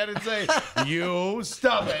hat again and say, "You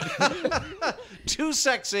stop it." Too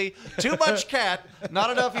sexy, too much cat, not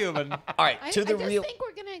enough human. All right, I to the just real. think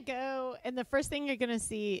we're gonna go, and the first thing you're gonna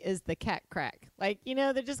see is the cat crack. Like, you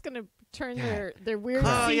know, they're just gonna turn their weird Oh,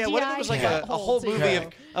 CGI yeah, what if it was like cat a hole whole to movie you.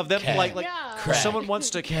 of them, Cat. like Yeah. someone wants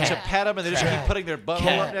to pat him, and they just keep putting their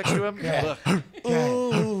butthole up next to him? Ugh.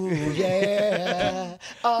 Ooh, yeah.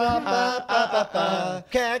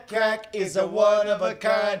 Cat crack is a one of a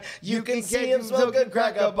kind. You can see him smoking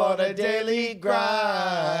crack up on a daily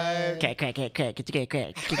grind. Crack, crack, crack, crack. It's a crack,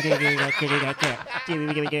 crack.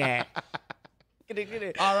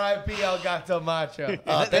 R.I.P. El Gato Macho.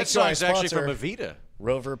 That thanks to our song's actually sponsor. from Evita.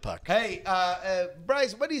 Rover Puck. Hey,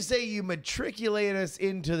 Bryce, what do you say you matriculate us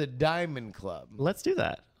into the Diamond Club? Let's do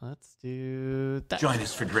that. Let's do that. Join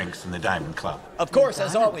us for drinks in the Diamond Club. Of course,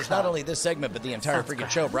 as always, not only this segment, but the entire freaking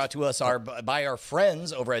show brought to us by our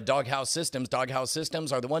friends over at Doghouse Systems. Doghouse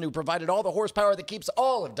Systems are the one who provided all the horsepower that keeps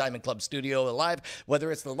all of Diamond Club Studio alive,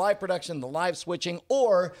 whether it's the live production, the live switching,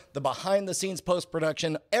 or the behind-the-scenes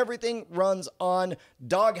post-production. Everything runs on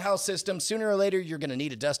Doghouse Systems. Sooner or later, you're going to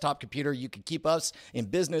need a desktop computer. You can keep us in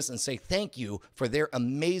business and say thank you for their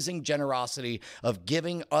amazing generosity of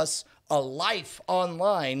giving us a life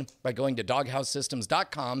online by going to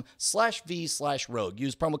doghousesystems.com/v/rogue.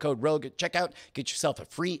 Use promo code ROGUE at checkout. Get yourself a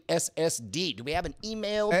free SSD. Do we have an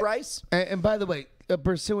email, Bryce? And by the way,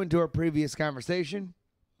 pursuant to our previous conversation,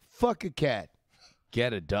 fuck a cat,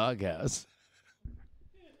 get a doghouse.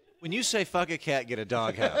 When you say fuck a cat, get a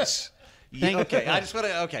doghouse. Thank- Okay, I just want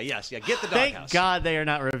to. Okay, yes, yeah, get the Thank doghouse. God they are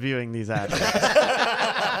not reviewing these ads.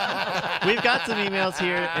 We've got some emails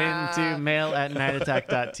here into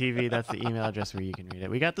mail@nightattack.tv. That's the email address where you can read it.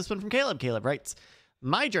 We got this one from Caleb. Caleb writes,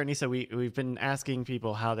 My journey. So we've been asking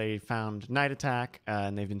people how they found Night Attack,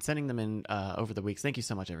 and they've been sending them in over the weeks. Thank you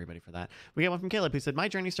so much, everybody, for that. We got one from Caleb who said, my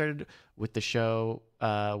journey started with the show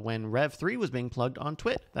when Rev 3 was being plugged on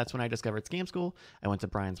Twit. That's when I discovered Scam School. I went to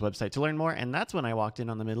Brian's website to learn more, and that's when I walked in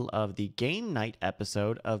on the middle of the game night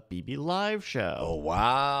episode of BB Live Show. Oh,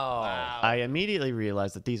 wow. I immediately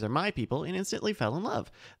realized that these are my people and instantly fell in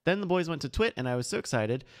love. Then the boys went to Twit, and I was so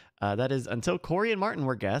excited. That is until Corey and Martin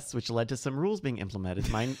were guests, which led to some rules being implemented.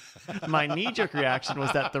 My knee-jerk reaction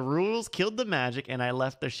was that the rules killed the magic, and I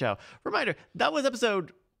left the show. Reminder, that was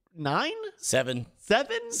episode 9? 7.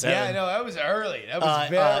 7? Yeah, I know. That was early. That was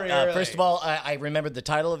very early. First of all, I remember the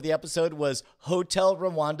title of the episode was Hotel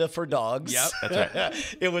Rwanda for Dogs. Yep, that's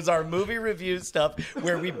right. It was our movie review stuff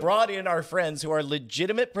where we brought in our friends who are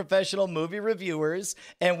legitimate professional movie reviewers,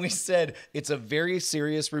 and we said it's a very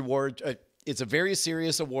serious reward. It's a very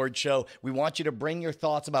serious award show. We want you to bring your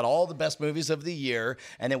thoughts about all the best movies of the year.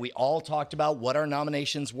 And then we all talked about what our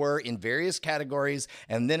nominations were in various categories.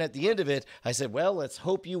 And then at the end of it, I said, well, let's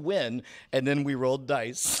hope you win. And then we rolled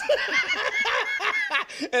dice.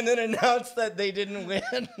 And then announced that they didn't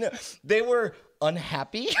win. They were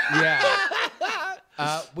unhappy. Yeah.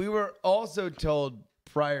 We were also told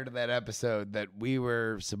prior to that episode that we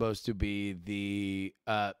were supposed to be the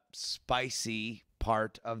spicy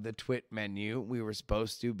part of the Twit menu. We were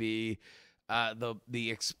supposed to be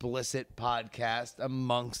the explicit podcast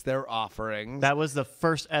amongst their offerings. That was the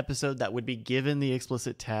first episode that would be given the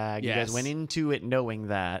explicit tag. Yes. You guys went into it knowing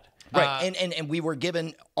that. Right, and we were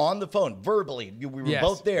given on the phone verbally. We were Yes,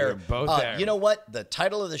 both there. we were both there. You know what? The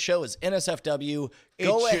title of the show is NSFW. It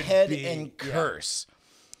Go should ahead be- and yeah. curse.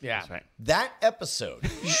 Yeah. That's right. That episode,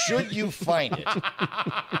 should you find it,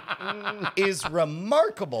 is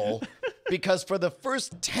remarkable because for the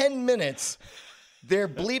first 10 minutes, they're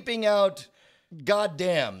bleeping out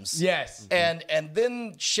goddams. Yes. And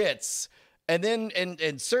then shits. And then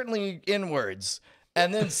and certainly N-words.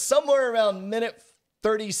 And then somewhere around minute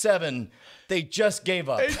 37, they just gave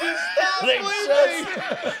up.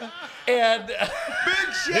 And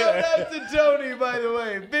Big shout out to Tony, by the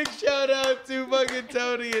way. Big shout out to fucking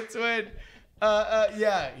Tony. It's when,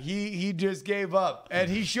 yeah, he just gave up, and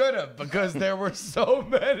he should have because there were so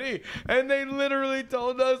many, and they literally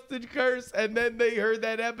told us to curse, and then they heard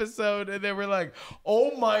that episode, and they were like,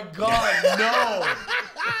 "Oh my God, no!"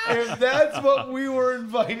 If that's what we were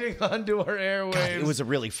inviting onto our airwaves, it was a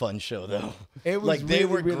really fun show, though. It was like they really,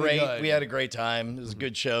 were really great. good. We had a great time. It was a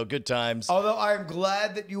good show. Good times. Although I'm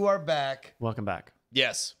glad that you are back. Welcome back.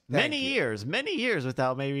 Yes. Many years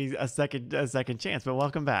without maybe a second chance, but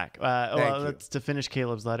welcome back. Well, you. let's to finish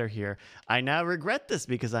Caleb's letter here. I now regret this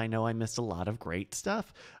because I know I missed a lot of great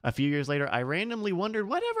stuff. A few years later, I randomly wondered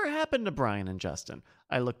whatever happened to Brian and Justin.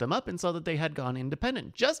 I looked them up and saw that they had gone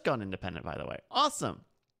independent. Just gone independent, by the way. Awesome.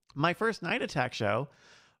 My first Night Attack show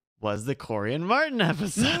was the Corey and Martin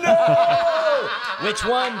episode. No! Which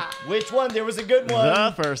one? Which one? There was a good one.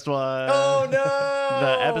 The first one. Oh no!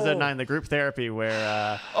 The episode 9, the group therapy,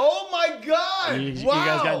 where Oh my God! you Wow!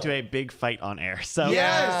 guys got into a big fight on air. So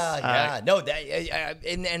Yeah, yeah. No, that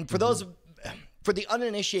and for those. For the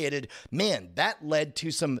uninitiated, man, that led to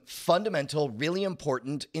some fundamental, really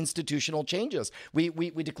important institutional changes. We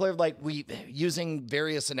declared using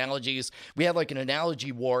various analogies. We had like an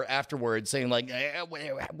analogy war afterwards, saying like,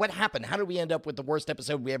 what happened? How did we end up with the worst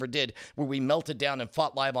episode we ever did, where we melted down and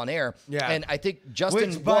fought live on air? Yeah. And I think Justin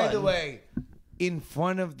Which, by the won way, in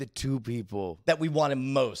front of the two people that we wanted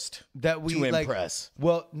most that we to like, impress.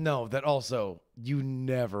 Well, no, that also you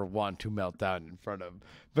never want to melt down in front of,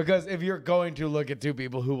 because if you're going to look at two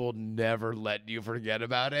people who will never let you forget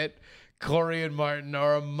about it, Corey and Martin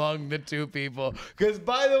are among the two people. Because,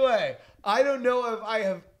 by the way, I don't know if I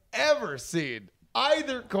have ever seen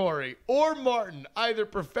either Corey or Martin, either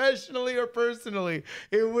professionally or personally,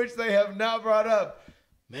 in which they have not brought up,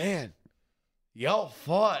 man, y'all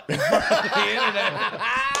fought in front of the internet.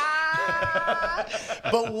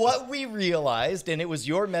 But what we realized, and it was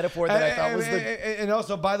your metaphor that I thought was the... And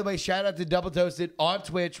also, by the way, shout out to Double Toasted on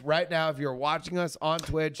Twitch right now. If you're watching us on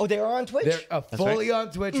Twitch. Oh, they are on Twitch? They're fully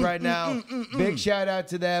on Twitch right now. Big shout out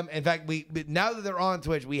to them. In fact, now that they're on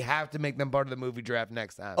Twitch, we have to make them part of the movie draft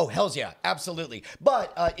next time. Oh, hells yeah. Absolutely.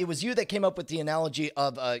 But it was you that came up with the analogy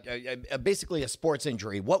of basically a sports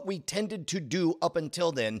injury. What we tended to do up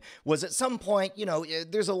until then was at some point,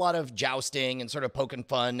 there's a lot of jousting and sort of poking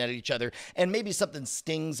fun at each other, and maybe something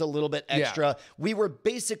stings a little bit extra. Yeah. We were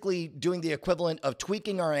basically doing the equivalent of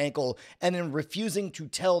tweaking our ankle and then refusing to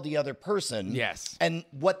tell the other person. Yes. And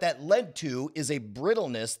what that led to is a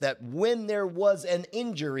brittleness that when there was an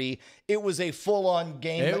injury, it was a full-on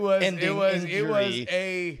game ending injury. It was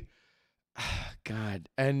a God,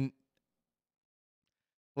 and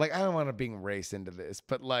like I don't want to bring race into this,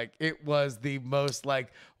 but like it was the most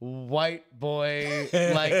like white boy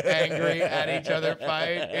like angry at each other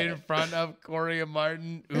fight in front of Corey and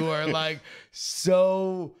Martin, who are like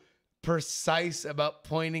so precise about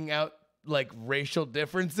pointing out like racial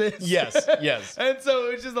differences. Yes, yes. And so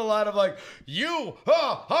it's just a lot of like,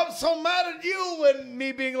 I'm so mad at you, and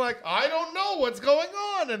me being like, I don't know what's going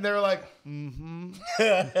on, and they're like,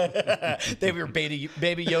 They were Baby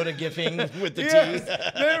Yoda gifting with the yes.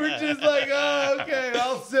 tea. They were just like, oh, okay,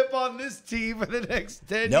 I'll sip on this tea for the next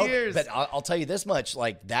 10 Nope, years. but I'll tell you this much: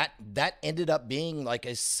 like that ended up being like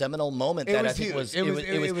a seminal moment. It that was I think huge. was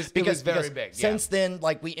It was very big, yeah. Since then,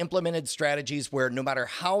 like we implemented strategies where no matter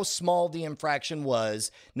how small the infraction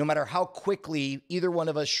was, no matter how quickly either one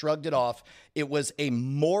of us shrugged it off, it was a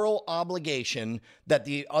moral obligation that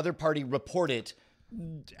the other party report it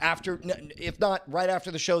after, if not right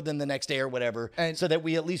after the show, then the next day or whatever, And- so that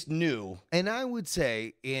we at least knew. And I would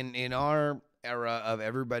say in our era of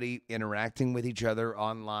everybody interacting with each other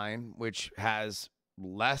online, which has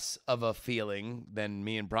less of a feeling than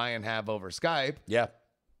me and Brian have over Skype, Yeah.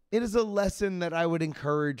 it is a lesson that I would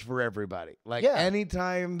encourage for everybody. Like Yeah.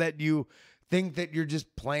 anytime that you think that you're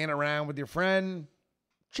just playing around with your friend,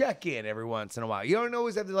 check in every once in a while. You don't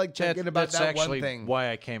always have to like check in about That's that actually one thing.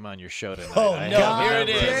 why I came on your show tonight. Oh, I no, have here it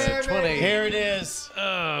numbers is. of 20. Here it is.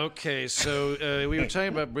 Oh, okay. So we were talking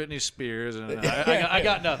about Britney Spears, and I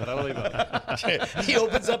got nothing. I'll leave it. He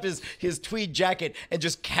opens up his tweed jacket and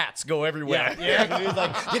just cats go everywhere. Yeah. He's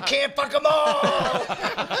like, you can't fuck them all.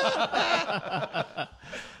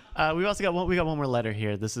 We also got one more letter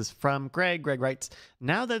here. This is from Greg. Greg writes,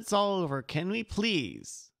 "Now that it's all over, can we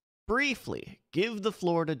please briefly give the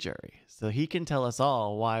floor to Jury so he can tell us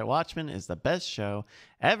all why Watchmen is the best show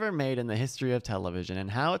ever made in the history of television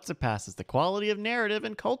and how it surpasses the quality of narrative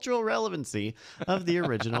and cultural relevancy of the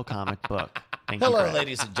original comic book." Thank you, Hello, Greg.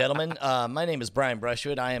 ladies and gentlemen. My name is Brian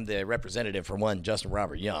Brushwood. I am the representative for one Justin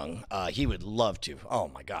Robert Young. He would love to. Oh,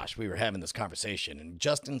 my gosh. We were having this conversation, and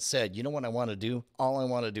Justin said, you know what I want to do? All I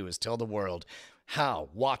want to do is tell the world how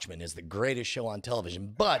Watchmen is the greatest show on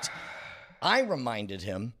television. But I reminded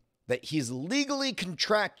him that he's legally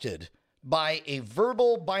contracted by a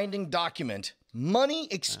verbal binding document, money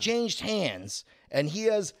exchanged hands, and he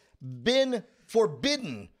has been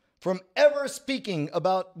forbidden from ever speaking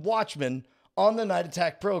about Watchmen on the Night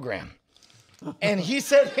Attack program. And he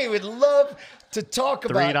said he would love to talk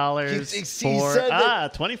about $3 he for said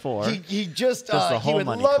that 24. he just the he whole would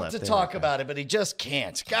money love clip. to There talk we go. about it, but he just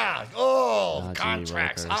can't. God, gee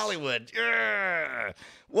contracts, willikers. Hollywood. Ugh.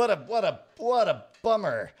 What a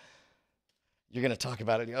bummer. You're gonna talk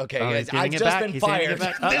about it, okay? Oh, he's I've getting it just back. been He's getting it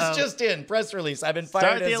fired. back. This Uh-oh. just in, press release. I've been Start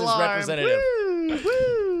fired the as his alarm. representative. Woo,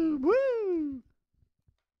 woo, woo.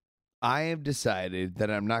 I have decided that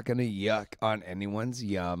I'm not going to yuck on anyone's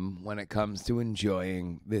yum when it comes to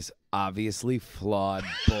enjoying this obviously flawed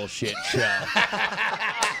bullshit show.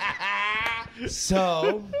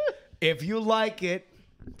 So, if you like it,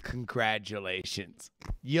 congratulations.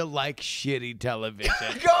 You like shitty television.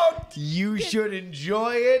 You should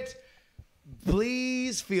enjoy it.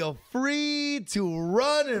 Please feel free to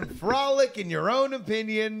run and frolic in your own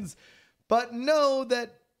opinions, but know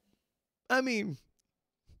that, I mean,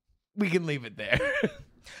 we can leave it there.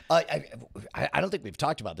 I don't think we've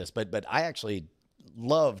talked about this, but I actually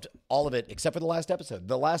loved all of it except for the last episode.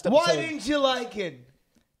 The last episode. Why didn't you like it?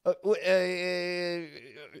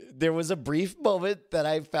 There was a brief moment that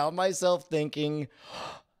I found myself thinking,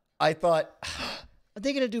 I thought, are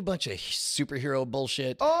they going to do a bunch of superhero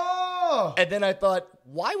bullshit? Oh! And then I thought,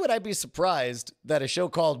 why would I be surprised that a show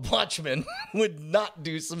called Watchmen would not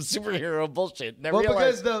do some superhero bullshit? And I Well,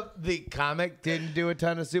 realized, because the comic didn't do a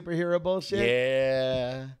ton of superhero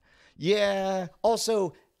bullshit. yeah.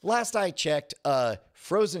 Also, last I checked,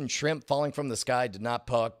 frozen shrimp falling from the sky did not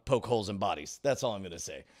poke holes in bodies. That's all I'm going to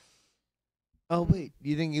say. Oh, wait.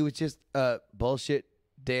 You think it was just bullshit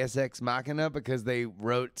Deus Ex Machina because they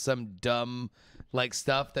wrote some dumb like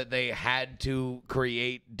stuff that they had to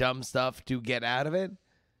create dumb stuff to get out of it?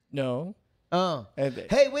 No. Oh.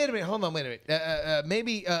 Hey, wait a minute. Hold on. Wait a minute.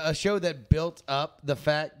 Maybe a show that built up the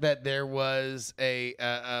fact that there was a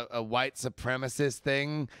white supremacist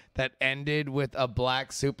thing that ended with a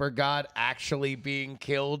black super god actually being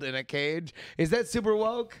killed in a cage. Is that super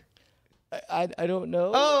woke? I don't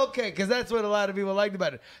know. Oh, okay, because that's what a lot of people liked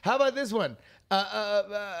about it. How about this one?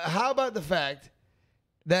 How about the fact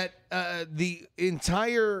that the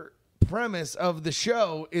entire premise of the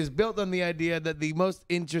show is built on the idea that the most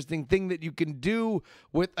interesting thing that you can do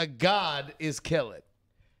with a god is kill it?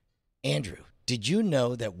 Andrew, Did you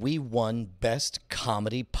know that we won Best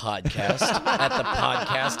Comedy Podcast at the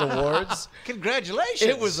Podcast Awards? Congratulations.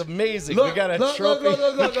 It was amazing. We got a trophy.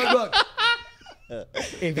 Look.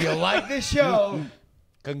 If you like the show,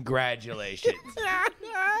 congratulations.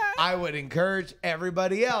 I would encourage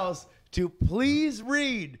everybody else to please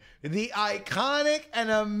read the iconic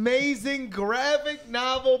and amazing graphic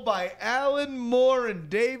novel by Alan Moore and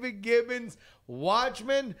David Gibbons,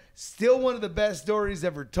 Watchmen. Still one of the best stories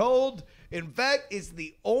ever told. In fact, it's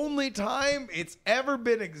the only time it's ever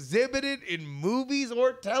been exhibited in movies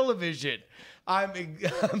or television. I'm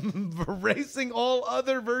erasing all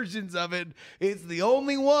other versions of it. It's the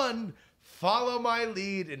only one. Follow my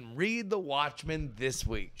lead and read The Watchmen this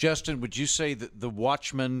week. Justin, would you say that the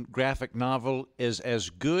Watchmen graphic novel is as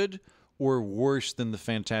good or worse than the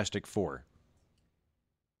Fantastic Four?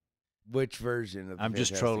 Which version of the I'm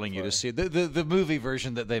just Fantastic trolling you Four? to see the movie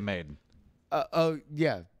version that they made. Oh,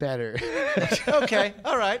 yeah, better. Okay,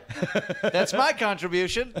 all right. That's my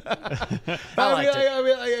contribution. I liked it.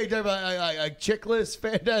 I talk about Chickless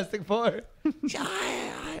Fantastic Four.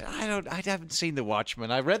 I haven't seen The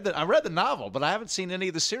Watchmen. I read the novel, but I haven't seen any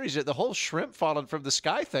of the series yet. The whole shrimp falling from the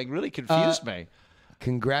sky thing really confused me.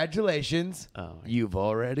 Congratulations. You've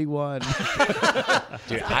already won.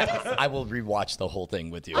 Dude, I will rewatch the whole thing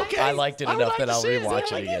with you. Okay. I liked it enough that I'll rewatch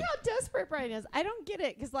it Look again. at how desperate Brian is. I don't get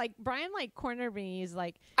it because like Brian like cornered me. He's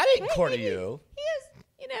like, I didn't "Hey, corner maybe-" you. He is,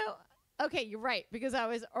 you know. Okay, you're right because I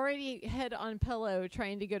was already head on pillow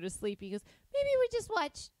trying to go to sleep. He goes, maybe we just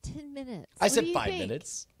watch 10 minutes. I What said do you 5 think?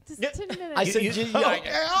 minutes. Just 10 minutes. I said, You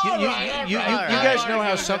guys know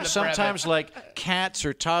how sometimes like cats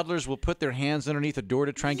or toddlers will put their hands underneath a door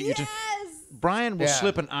to try and get you to. Brian will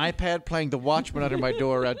slip an iPad playing The Watchmen under my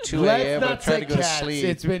door around 2 a.m. when I'm trying to go to sleep.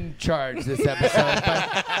 It's been charged this episode.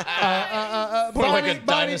 But, More like a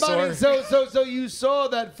dinosaur. So you saw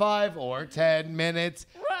that 5 or 10 minutes.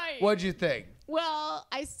 Right. What'd you think? Well,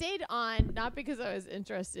 I stayed on not because I was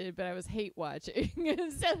interested, but I was hate watching.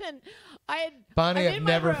 So then Bonnie, I'm I've in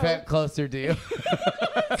my never room. felt closer to you.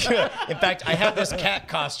 In fact, I have this cat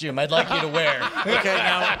costume I'd like you to wear. Okay,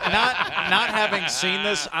 now not having seen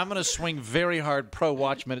this, I'm going to swing very hard pro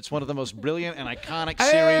Watchmen. It's one of the most brilliant and iconic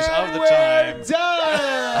series of the time.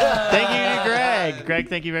 Thank you to Greg. Greg,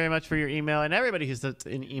 thank you very much for your email. And everybody who sent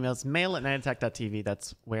in emails, mail at nightattack.tv.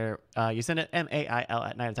 That's where you send it, mail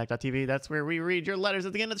at nightattack.tv. That's where we read your letters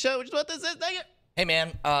at the end of the show, which is what this is. Thank you. Hey,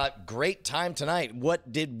 man, great time tonight.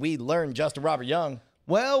 What did we learn, Justin Robert Young?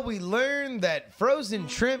 Well, we learned that frozen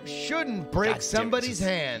shrimp shouldn't break God damn it, somebody's just-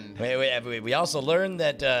 hand. We also learned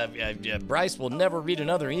that Bryce will never read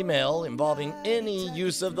another email involving any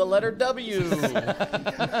use of the letter W.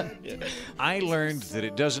 I learned that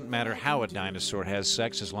it doesn't matter how a dinosaur has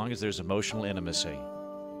sex as long as there's emotional intimacy.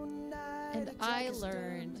 And I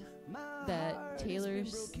learned that Taylor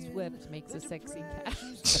Swift makes a sexy cat.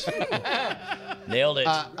 Nailed it.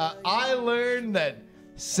 I learned that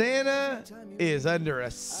Santa is under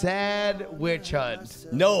a sad witch hunt.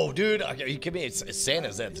 No, dude, are you kidding me?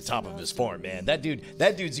 Santa's at the top of his form, man. That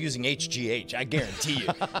dude's using HGH. I guarantee you,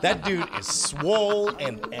 that dude is swole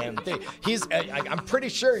and he's. I'm pretty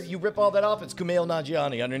sure you rip all that off. It's Kumail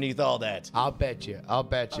Nanjiani underneath all that. I'll bet you.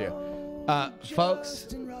 Folks,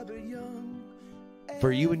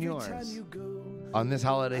 for you and yours, on this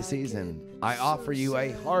holiday season, I offer you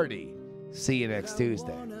a hearty see you next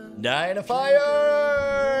Tuesday. Night of fire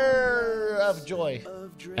of joy.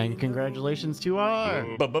 And congratulations to our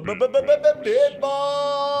Bit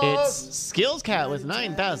boss. It's Skills Cat with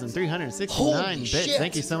 9,369 Holy bits. shit.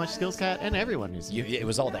 Thank you so much, Skills Cat, and everyone who's It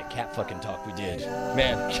was all that cat fucking talk we did.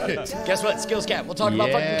 Man, guess what? Skills Cat. We'll talk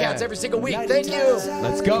about fucking cats every single week. Thank you.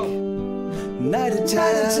 Let's go. Night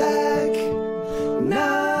attack.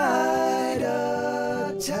 Night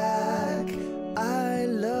attack. I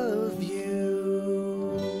love you.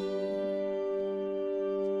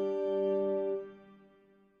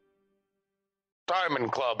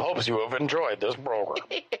 Diamond Club hopes you have enjoyed this program.